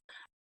this.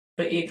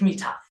 But it can be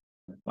tough.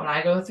 When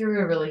I go through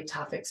a really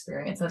tough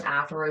experience and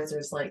afterwards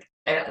there's like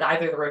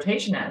either the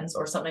rotation ends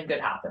or something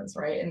good happens,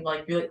 right? And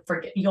like you like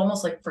forget, you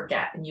almost like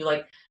forget, and you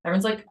like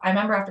everyone's like, I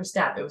remember after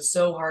STEP it was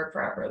so hard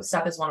forever.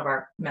 STEP is one of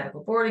our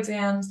medical board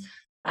exams,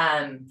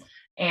 and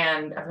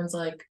everyone's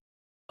like,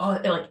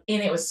 oh,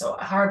 it was so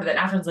hard, but then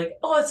afterwards, like,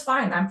 oh, it's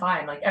fine, I'm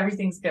fine, like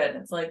everything's good.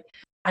 It's like,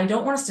 I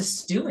don't want us to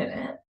stew in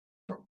it,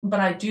 but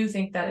I do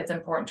think that it's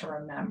important to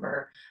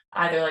remember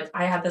either, like,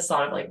 I had this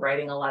thought of like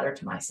writing a letter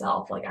to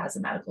myself, like as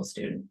a medical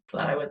student,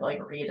 that I would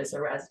like read as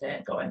a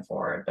resident going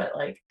forward. But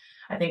like,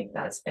 I think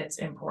it's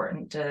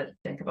important to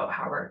think about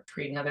how we're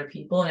treating other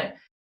people, and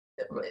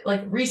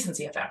like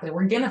recency effect. Like,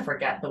 we're gonna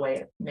forget the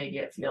way maybe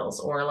it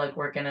feels, or like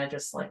we're gonna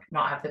just like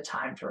not have the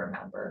time to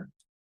remember,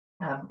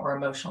 or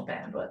emotional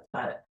bandwidth.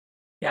 But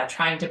yeah,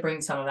 trying to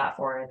bring some of that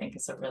forward, I think,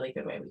 is a really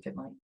good way we can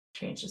like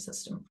change the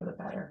system for the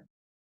better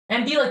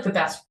and be like the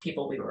best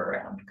people we were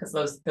around, because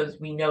those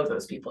we know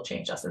those people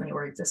changed us and they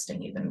were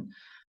existing even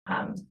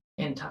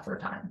in tougher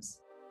times.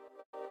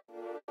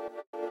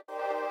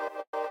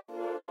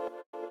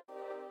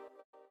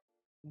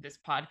 This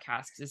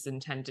podcast is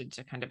intended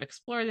to kind of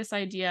explore this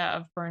idea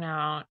of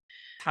burnout.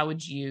 How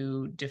would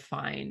you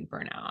define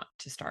burnout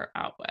to start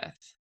out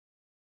with?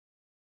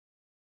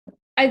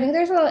 I think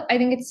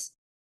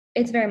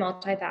it's very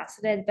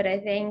multifaceted, but I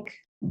think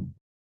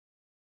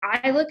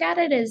I look at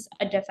it as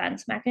a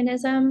defense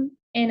mechanism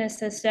in a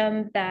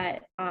system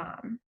that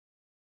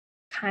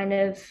kind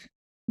of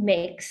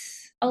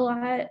makes a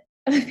lot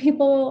of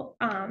people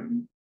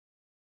kind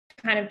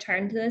of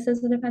turn to this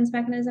as a defense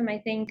mechanism. I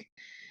think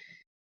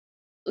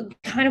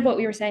kind of what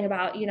we were saying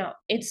about,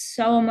 it's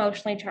so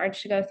emotionally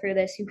charged to go through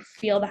this. You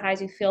feel the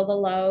highs, you feel the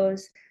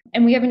lows.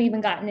 And we haven't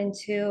even gotten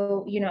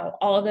into,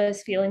 all of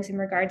those feelings in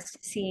regards to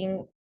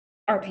seeing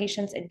our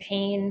patients in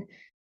pain,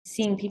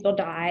 seeing people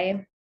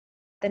die.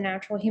 The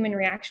natural human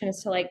reaction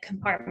is to like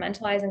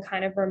compartmentalize and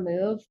kind of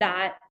remove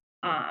that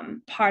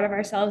part of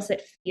ourselves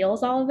that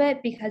feels all of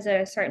it, because at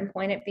a certain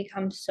point it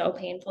becomes so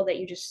painful that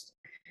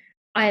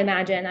I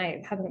imagine,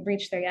 I haven't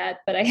reached there yet,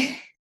 but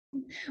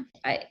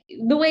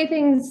the way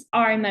things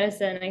are in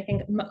medicine, I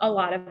think a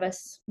lot of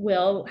us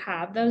will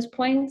have those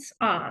points.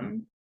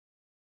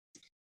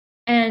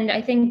 And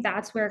I think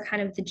that's where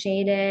kind of the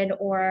jaded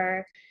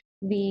or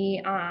the,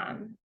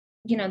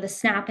 the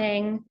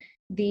snapping,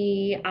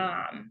 the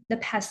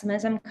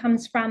pessimism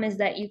comes from, is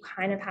that you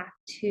kind of have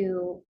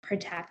to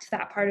protect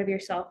that part of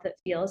yourself that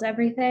feels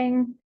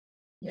everything.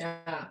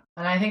 Yeah,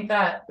 and I think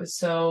that was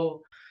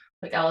so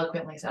like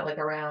eloquently said, like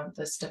around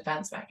this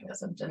defense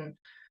mechanisms. And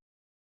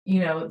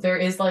there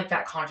is like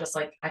that conscious,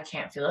 like, I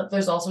can't feel it.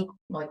 There's also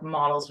like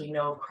models we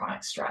know of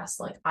chronic stress.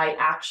 Like, I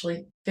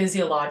actually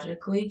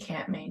physiologically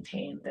can't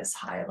maintain this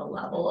high of a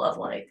level of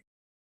like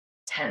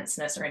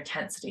tenseness or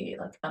intensity,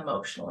 like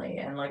emotionally,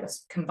 and like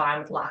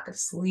combined with lack of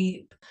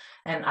sleep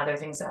and other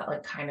things that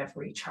like kind of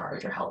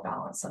recharge or help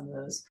balance some of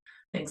those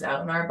things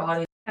out in our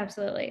body.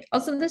 Absolutely.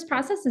 Also, this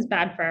process is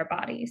bad for our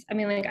bodies. I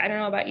mean, like, I don't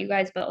know about you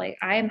guys, but like,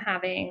 I am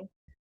having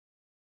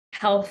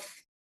health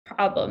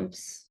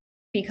problems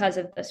because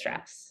of the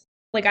stress.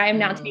 Like, I am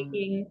now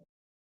taking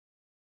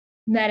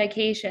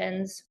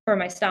medications for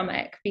my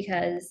stomach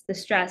because the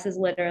stress is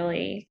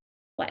literally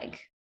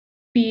like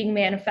being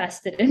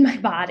manifested in my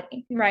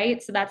body,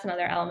 right? So that's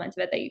another element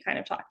of it that you kind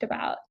of talked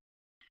about.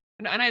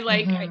 And I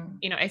like,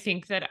 I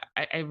think that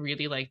I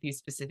really like these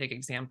specific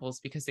examples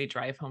because they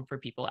drive home for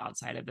people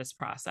outside of this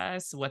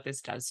process what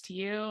this does to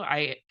you.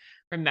 I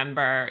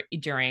remember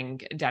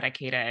during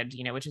Dedicated,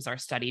 which is our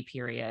study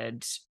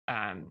period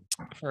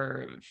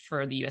for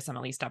the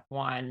USMLE Step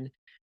 1,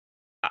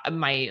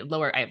 I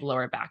have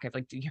lower back. I have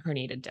like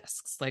herniated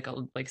discs,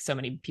 like so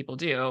many people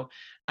do.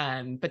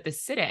 But the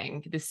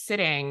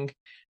sitting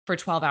for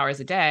 12 hours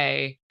a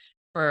day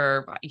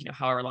for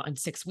however long,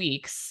 6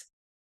 weeks.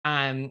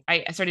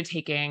 I started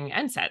taking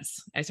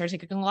NSAIDs. I started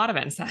taking a lot of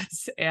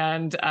NSAIDs,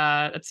 and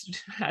that's,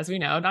 as we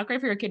know, not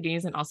great for your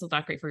kidneys, and also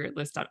not great for your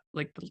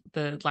like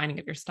the lining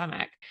of your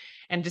stomach,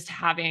 and just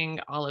having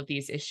all of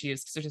these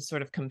issues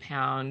sort of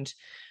compound.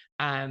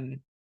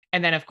 And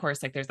then, of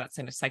course, like there's that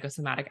kind of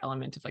psychosomatic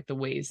element of like the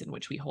ways in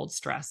which we hold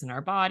stress in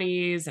our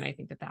bodies, and I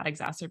think that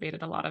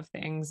exacerbated a lot of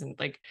things. And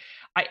like,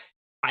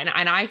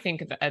 I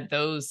think of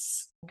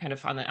those kind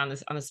of on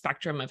the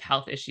spectrum of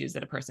health issues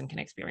that a person can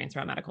experience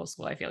around medical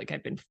school. I feel like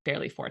I've been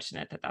fairly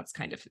fortunate that that's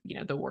kind of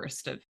the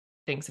worst of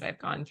things that I've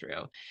gone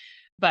through.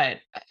 But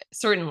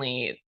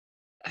certainly,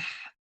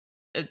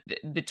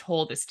 the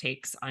toll this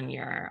takes on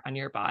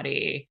your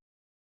body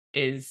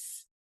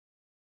is,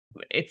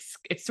 it's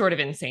sort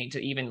of insane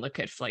to even look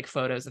at like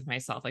photos of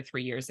myself like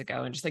 3 years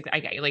ago, and just like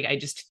I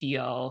just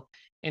feel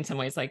in some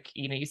ways like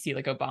you see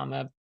like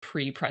Obama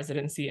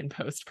pre-presidency and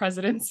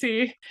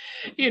post-presidency,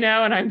 and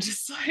I'm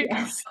just like,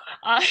 Yes.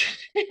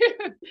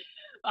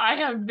 I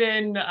have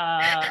been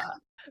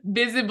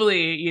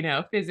visibly,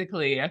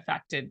 physically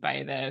affected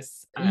by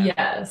this.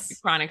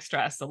 Yes. Chronic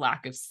stress, the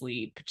lack of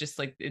sleep, just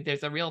like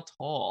there's a real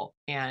toll,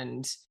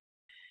 and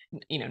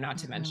not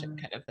to mention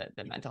kind of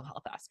the mental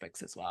health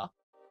aspects as well.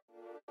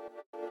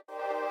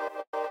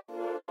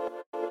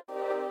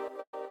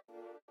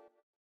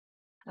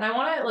 And I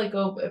want to like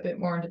go a bit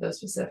more into those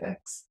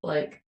specifics.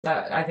 Like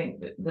that, I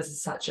think that this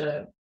is such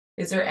a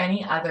is there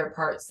any other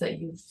parts that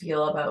you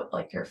feel about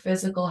like your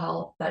physical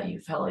health that you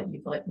felt like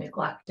you've like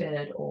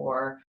neglected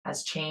or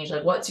has changed?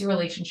 Like what's your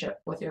relationship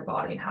with your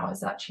body and how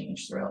has that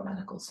changed throughout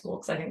medical school?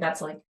 Because I think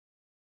that's like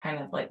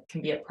kind of like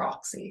can be a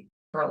proxy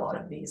for a lot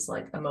of these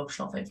like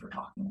emotional things we're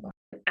talking about.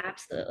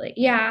 Absolutely.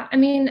 Yeah. I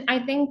mean, I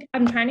think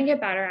I'm trying to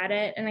get better at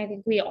it. And I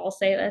think we all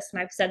say this,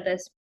 and I've said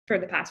this for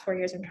the past 4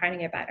 years. I'm trying to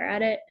get better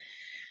at it.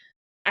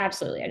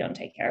 Absolutely. I don't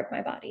take care of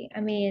my body. I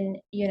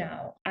mean,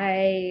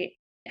 I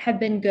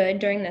have been good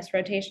during this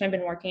rotation. I've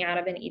been working out,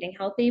 I've been eating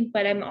healthy,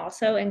 but I'm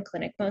also in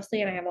clinic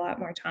mostly and I have a lot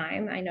more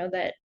time. I know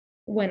that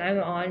when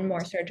I'm on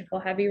more surgical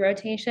heavy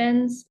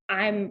rotations,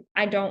 I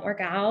don't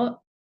work out.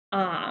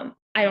 I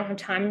don't have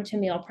time to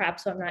meal prep,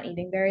 so I'm not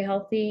eating very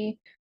healthy.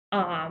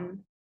 Um,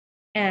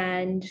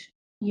 and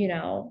you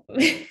know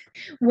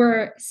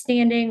we're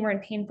standing, we're in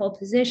painful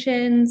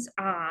positions.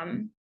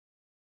 Obviously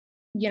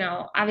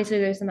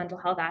there's the mental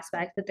health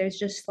aspect, but there's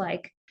just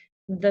like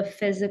the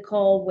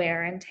physical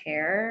wear and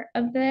tear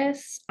of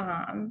this.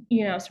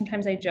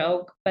 Sometimes I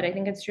joke, but I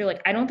think it's true.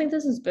 Like, I don't think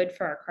this is good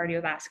for our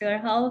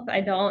cardiovascular health.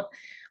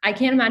 I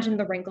can't imagine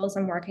the wrinkles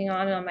I'm working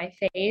on my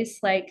face.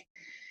 Like,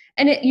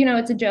 and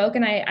it's a joke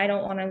and I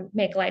don't want to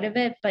make light of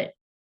it, but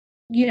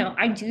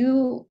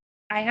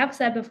I have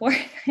said before,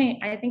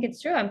 I think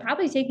it's true. I'm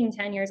probably taking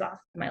 10 years off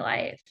of my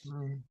life.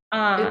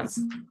 Mm. It's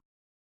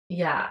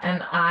yeah,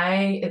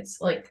 and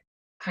it's like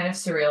kind of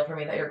surreal for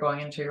me that you're going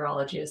into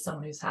urology as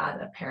someone who's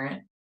had a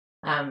parent.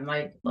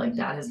 My like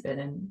dad has been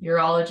in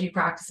urology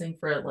practicing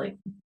for like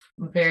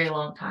a very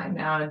long time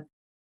now, and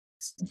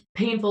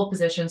painful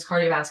positions,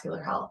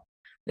 cardiovascular health.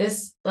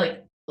 This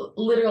like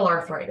literal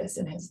arthritis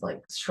in his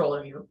like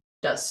shoulder, he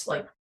does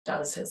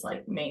his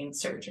like main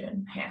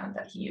surgeon hand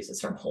that he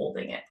uses from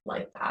holding it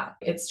like that.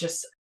 It's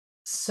just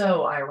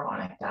so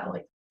ironic that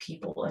like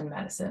people in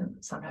medicine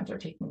sometimes are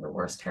taking the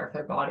worst care of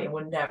their body and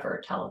would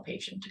never tell a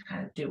patient to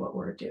kind of do what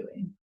we're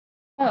doing.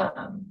 Oh,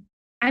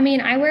 I mean,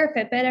 I wear a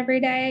Fitbit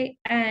every day,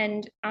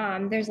 and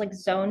there's like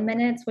zone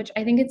minutes, which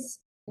I think it's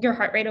your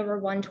heart rate over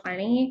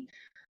 120.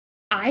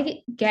 I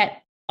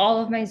get all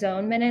of my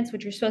zone minutes,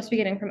 which you're supposed to be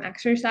getting from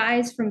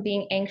exercise, from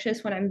being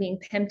anxious when I'm being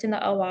pimped in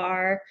the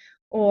OR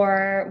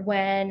or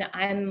when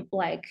I'm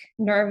like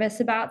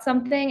nervous about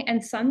something.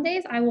 And some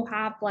days I will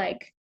have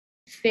like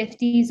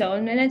 50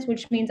 zone minutes,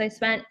 which means I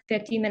spent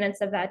 50 minutes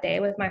of that day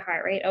with my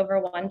heart rate over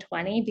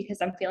 120 because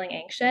I'm feeling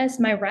anxious.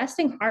 My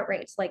resting heart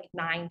rate's like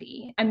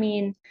 90. I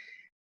mean,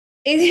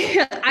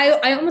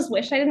 I almost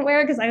wish I didn't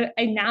wear it because I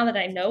now that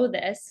I know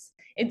this,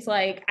 it's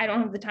like I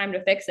don't have the time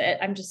to fix it.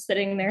 I'm just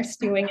sitting there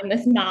stewing in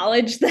this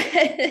knowledge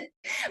that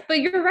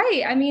but you're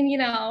right. I mean,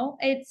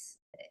 it's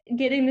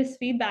getting this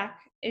feedback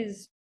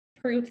is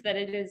proof that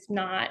it is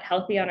not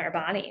healthy on our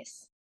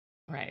bodies.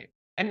 Right.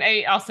 And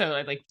I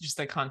also like just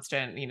the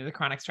constant, the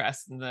chronic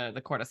stress and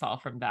the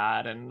cortisol from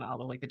that and all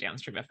the like the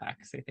downstream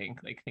effects. I think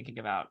like thinking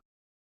about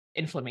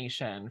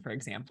inflammation, for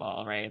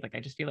example, right? Like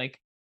I just feel like,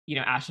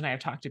 Ash and I have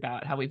talked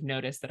about how we've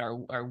noticed that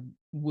our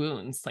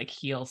wounds like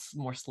heal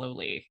more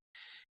slowly.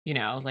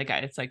 Like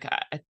it's like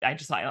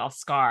I'll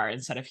scar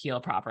instead of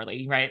heal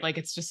properly, right? Like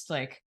it's just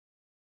like,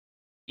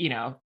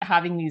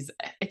 having these,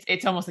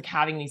 it's almost like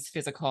having these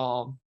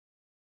physical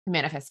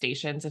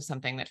manifestations of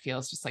something that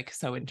feels just like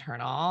so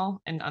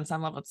internal, and on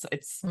some level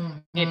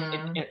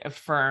it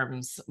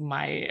affirms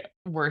my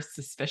worst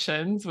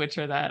suspicions, which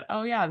are that,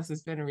 oh yeah, this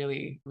has been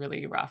really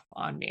really rough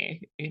on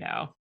me, in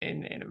a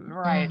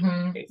variety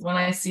of ways. When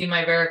I see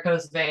my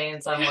varicose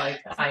veins, I'm like,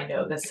 I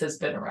know this has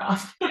been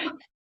rough.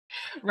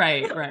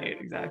 right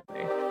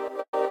exactly.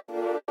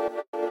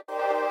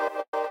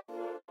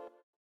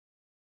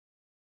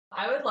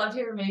 I would love to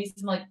hear maybe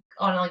some like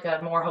on like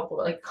a more hopeful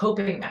like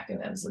coping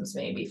mechanisms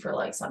maybe for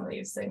like some of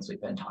these things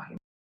we've been talking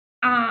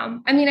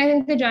about. I mean, I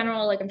think the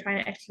general, like I'm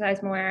trying to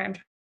exercise more, I'm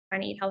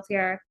trying to eat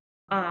healthier.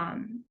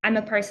 I'm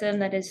a person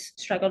that has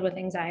struggled with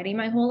anxiety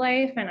my whole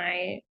life and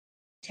I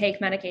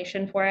take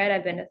medication for it.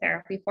 I've been to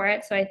therapy for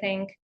it. So I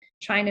think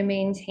trying to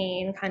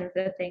maintain kind of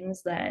the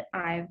things that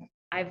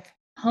I've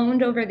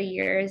honed over the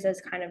years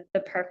as kind of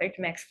the perfect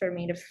mix for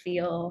me to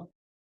feel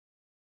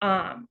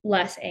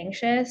less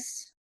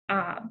anxious.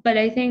 But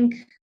I think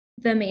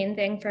the main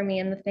thing for me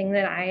and the thing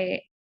that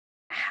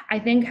I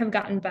think have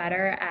gotten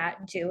better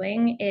at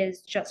doing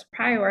is just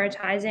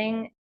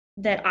prioritizing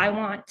that I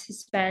want to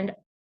spend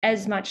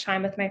as much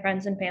time with my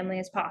friends and family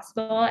as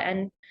possible.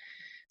 And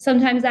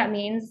sometimes that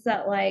means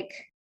that like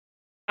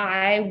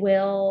I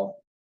will,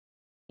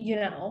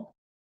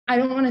 I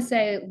don't want to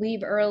say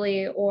leave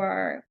early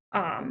or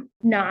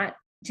not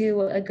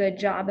do a good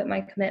job at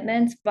my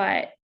commitments,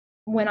 but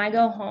when I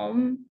go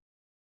home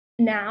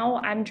now,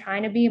 I'm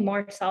trying to be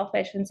more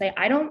selfish and say,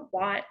 I don't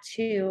want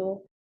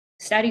to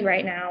study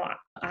right now.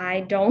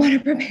 I don't want to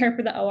prepare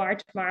for the OR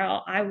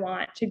tomorrow. I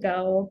want to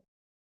go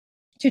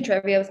to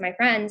trivia with my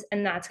friends,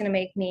 and that's going to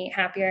make me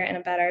happier and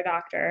a better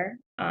doctor.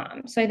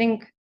 So I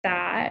think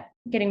that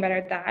getting better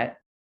at that,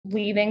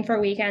 leaving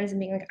for weekends and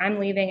being like, I'm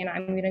leaving and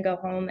I'm going to go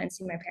home and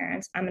see my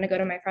parents. I'm going to go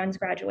to my friend's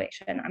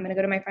graduation. I'm going to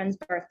go to my friend's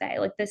birthday.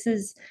 Like, this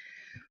is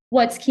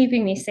what's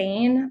keeping me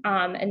sane,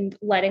 and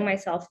letting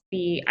myself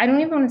be, I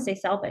don't even want to say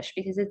selfish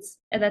because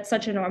that's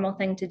such a normal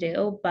thing to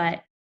do,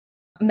 but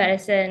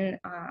medicine,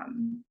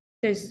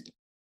 there's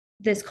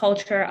this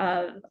culture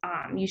of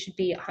you should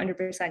be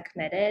 100%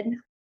 committed.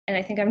 And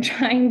I think I'm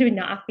trying to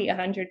not be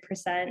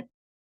 100%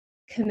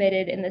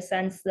 committed in the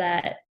sense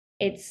that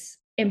it's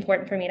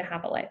important for me to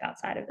have a life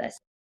outside of this.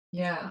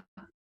 Yeah.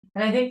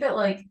 And I think that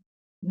like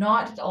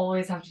not to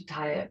always have to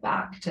tie it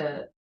back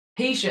to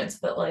patients,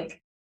 but like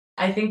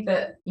I think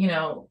that,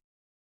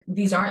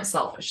 these aren't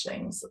selfish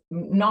things.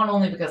 Not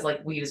only because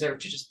like we deserve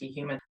to just be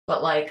human,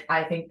 but like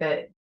I think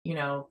that,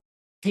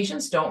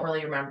 patients don't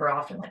really remember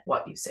often like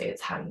what you say,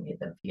 it's how you made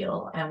them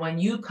feel. And when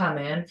you come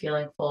in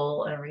feeling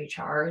full and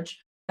recharged,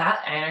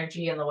 that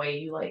energy and the way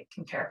you like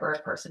can care for a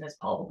person is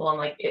palpable, and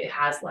like it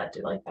has led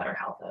to like better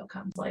health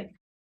outcomes. Like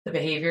the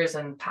behaviors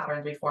and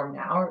patterns we form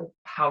now are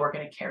how we're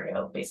going to carry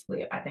out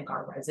basically, I think,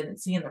 our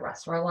residency and the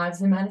rest of our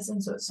lives in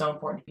medicine. So it's so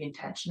important to be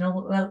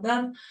intentional about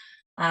them.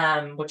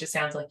 Which it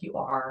sounds like you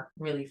are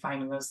really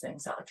finding those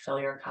things that like fill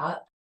your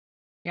cup.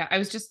 Yeah, I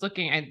was just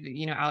looking at,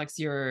 Alex,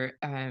 your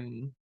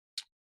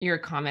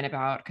comment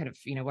about kind of,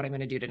 what I'm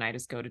going to do tonight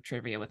is go to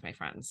trivia with my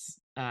friends,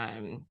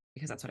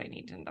 because that's what I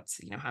need. And that's,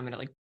 how I'm going to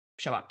like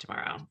show up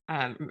tomorrow.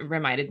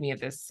 Reminded me of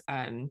this,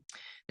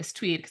 this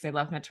tweet, because I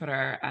love my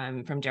Twitter,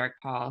 from Derek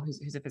Paul,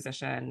 who's a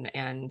physician.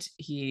 And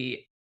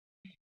he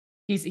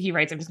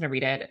writes, I'm just going to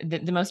read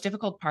it. The most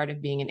difficult part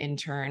of being an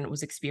intern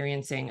was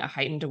experiencing a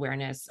heightened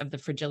awareness of the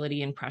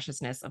fragility and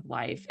preciousness of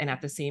life, and at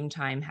the same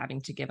time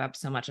having to give up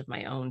so much of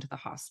my own to the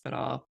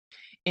hospital.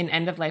 In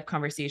end-of-life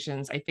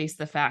conversations, I faced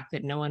the fact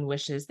that no one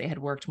wishes they had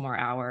worked more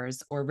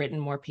hours or written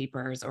more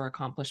papers or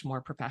accomplished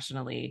more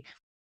professionally.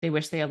 They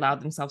wish they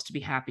allowed themselves to be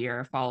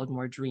happier, followed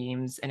more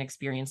dreams, and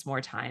experienced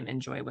more time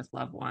and joy with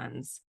loved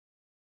ones.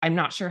 I'm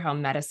not sure how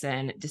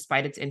medicine,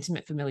 despite its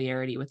intimate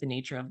familiarity with the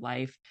nature of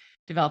life,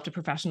 developed a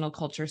professional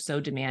culture so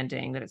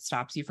demanding that it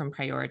stops you from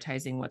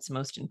prioritizing what's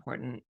most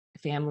important: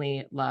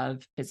 family,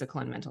 love,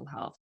 physical and mental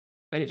health.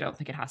 But I don't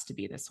think it has to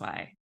be this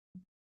way.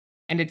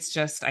 And it's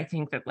just, I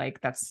think that like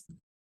that's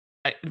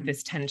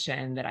this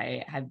tension that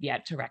I have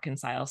yet to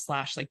reconcile /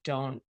 like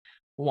don't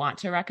want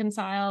to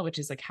reconcile, which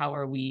is like, how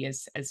are we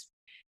as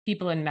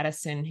people in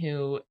medicine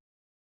who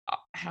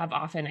have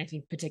often, I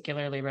think,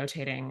 particularly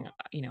rotating,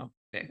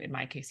 in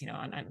my case,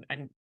 on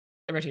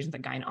the rotations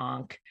like gyn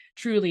onc,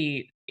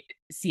 truly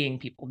seeing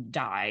people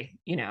die,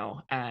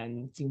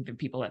 seeing the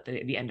people at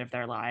the end of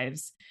their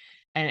lives,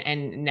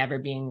 and never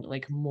being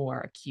like more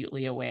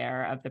acutely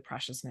aware of the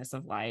preciousness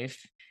of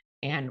life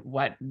and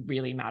what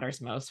really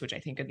matters most, which I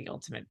think in the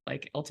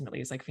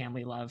ultimately is like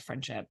family, love,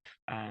 friendship,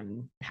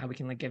 how we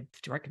can like give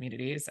to our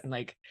communities, and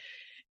like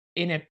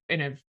in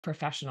a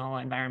professional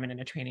environment, in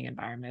a training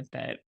environment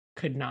that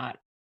could not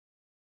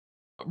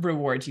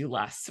reward you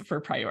less for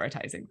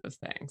prioritizing those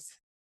things.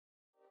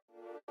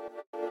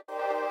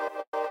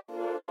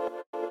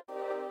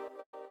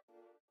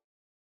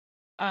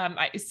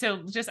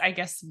 I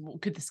guess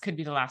this could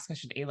be the last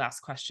question, a last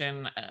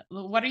question.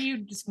 What are you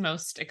just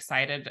most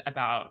excited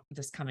about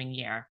this coming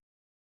year?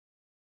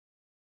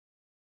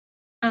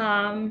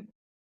 I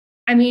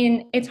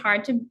mean, it's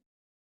hard to,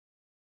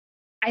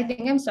 I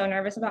think I'm so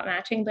nervous about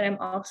matching, but I'm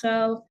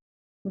also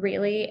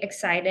really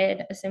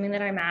excited, assuming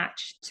that I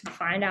match, to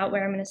find out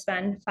where I'm going to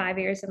spend 5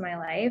 years of my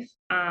life.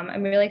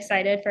 I'm really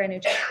excited for a new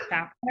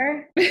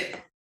chapter.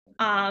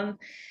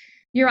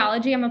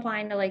 Urology, I'm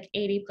applying to like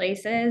 80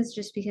 places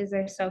just because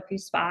there's so few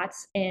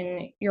spots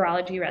in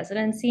urology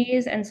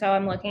residencies. And so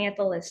I'm looking at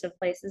the list of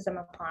places I'm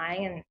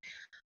applying, and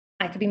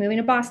I could be moving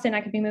to Boston,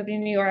 I could be moving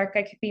to New York,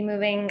 I could be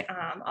moving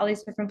all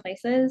these different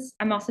places.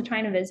 I'm also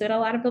trying to visit a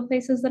lot of the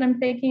places that I'm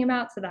thinking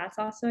about, so that's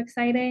also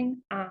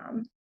exciting.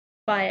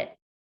 But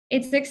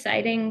it's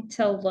exciting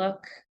to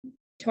look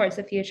towards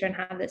the future and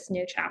have this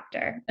new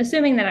chapter,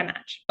 assuming that I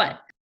match. But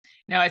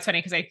no, it's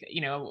funny because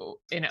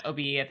in OB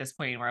at this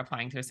point, we're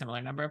applying to a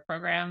similar number of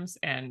programs,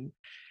 and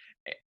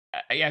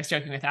I was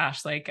joking with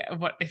Ash, like,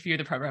 what if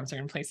the programs are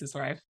in places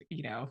where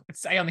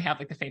I only have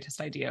like the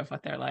faintest idea of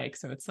what they're like.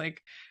 So it's like,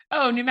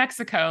 oh, New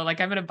Mexico, like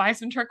I'm going to buy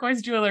some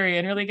turquoise jewelry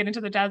and really get into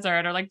the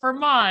desert, or like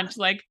Vermont,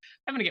 like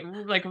I'm going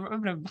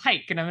to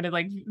hike and I'm going to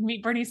like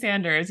meet Bernie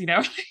Sanders,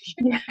 yeah.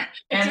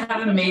 And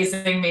have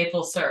amazing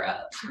maple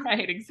syrup.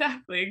 Right.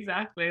 Exactly.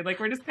 Like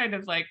we're just kind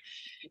of like,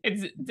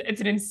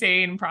 it's an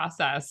insane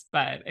process,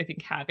 but I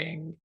think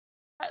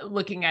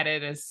looking at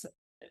it as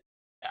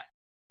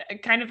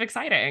kind of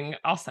exciting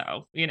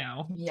also,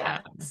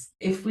 Yeah.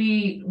 If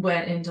we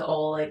went into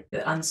all like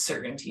the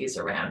uncertainties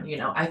around,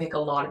 I think a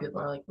lot of people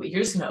are like, well,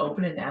 you're just going to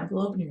open an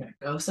envelope and you're going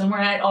to go somewhere.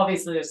 And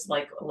obviously there's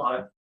like a lot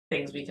of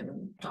things we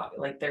can talk,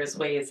 like there's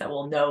ways that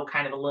we'll know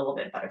kind of a little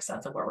bit better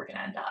sense of where we're going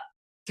to end up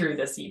through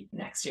this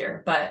next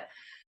year. But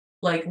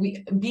like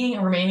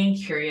remaining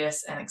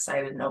curious and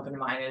excited and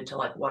open-minded to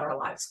like what our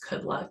lives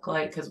could look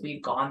like, because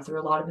we've gone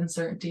through a lot of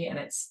uncertainty and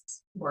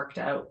it's worked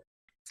out.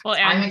 Well,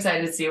 I'm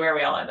excited to see where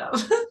we all end up.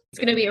 It's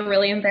going to be a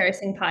really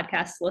embarrassing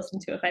podcast to listen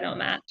to if I don't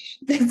match.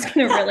 It's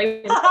going to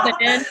really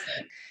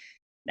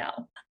No,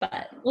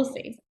 but we'll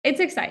see. It's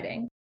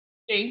exciting.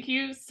 Thank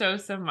you so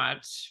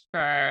much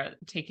for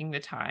taking the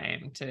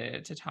time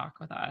to talk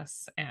with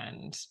us.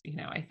 And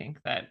I think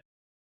that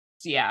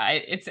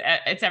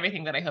it's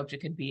everything that I hoped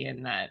it could be,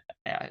 and that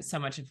so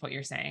much of what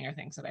you're saying are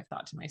things that I've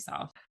thought to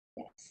myself.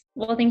 Yes.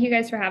 Well, thank you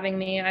guys for having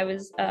me. I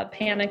was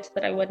panicked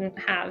that I wouldn't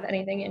have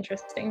anything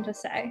interesting to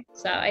say.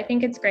 So I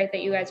think it's great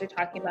that you guys are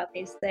talking about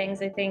these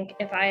things. I think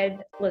if I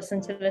had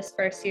listened to this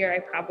first year, I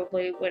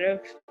probably would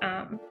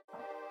have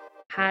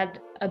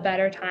had a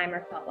better time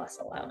or felt less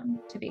alone,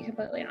 to be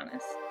completely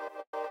honest.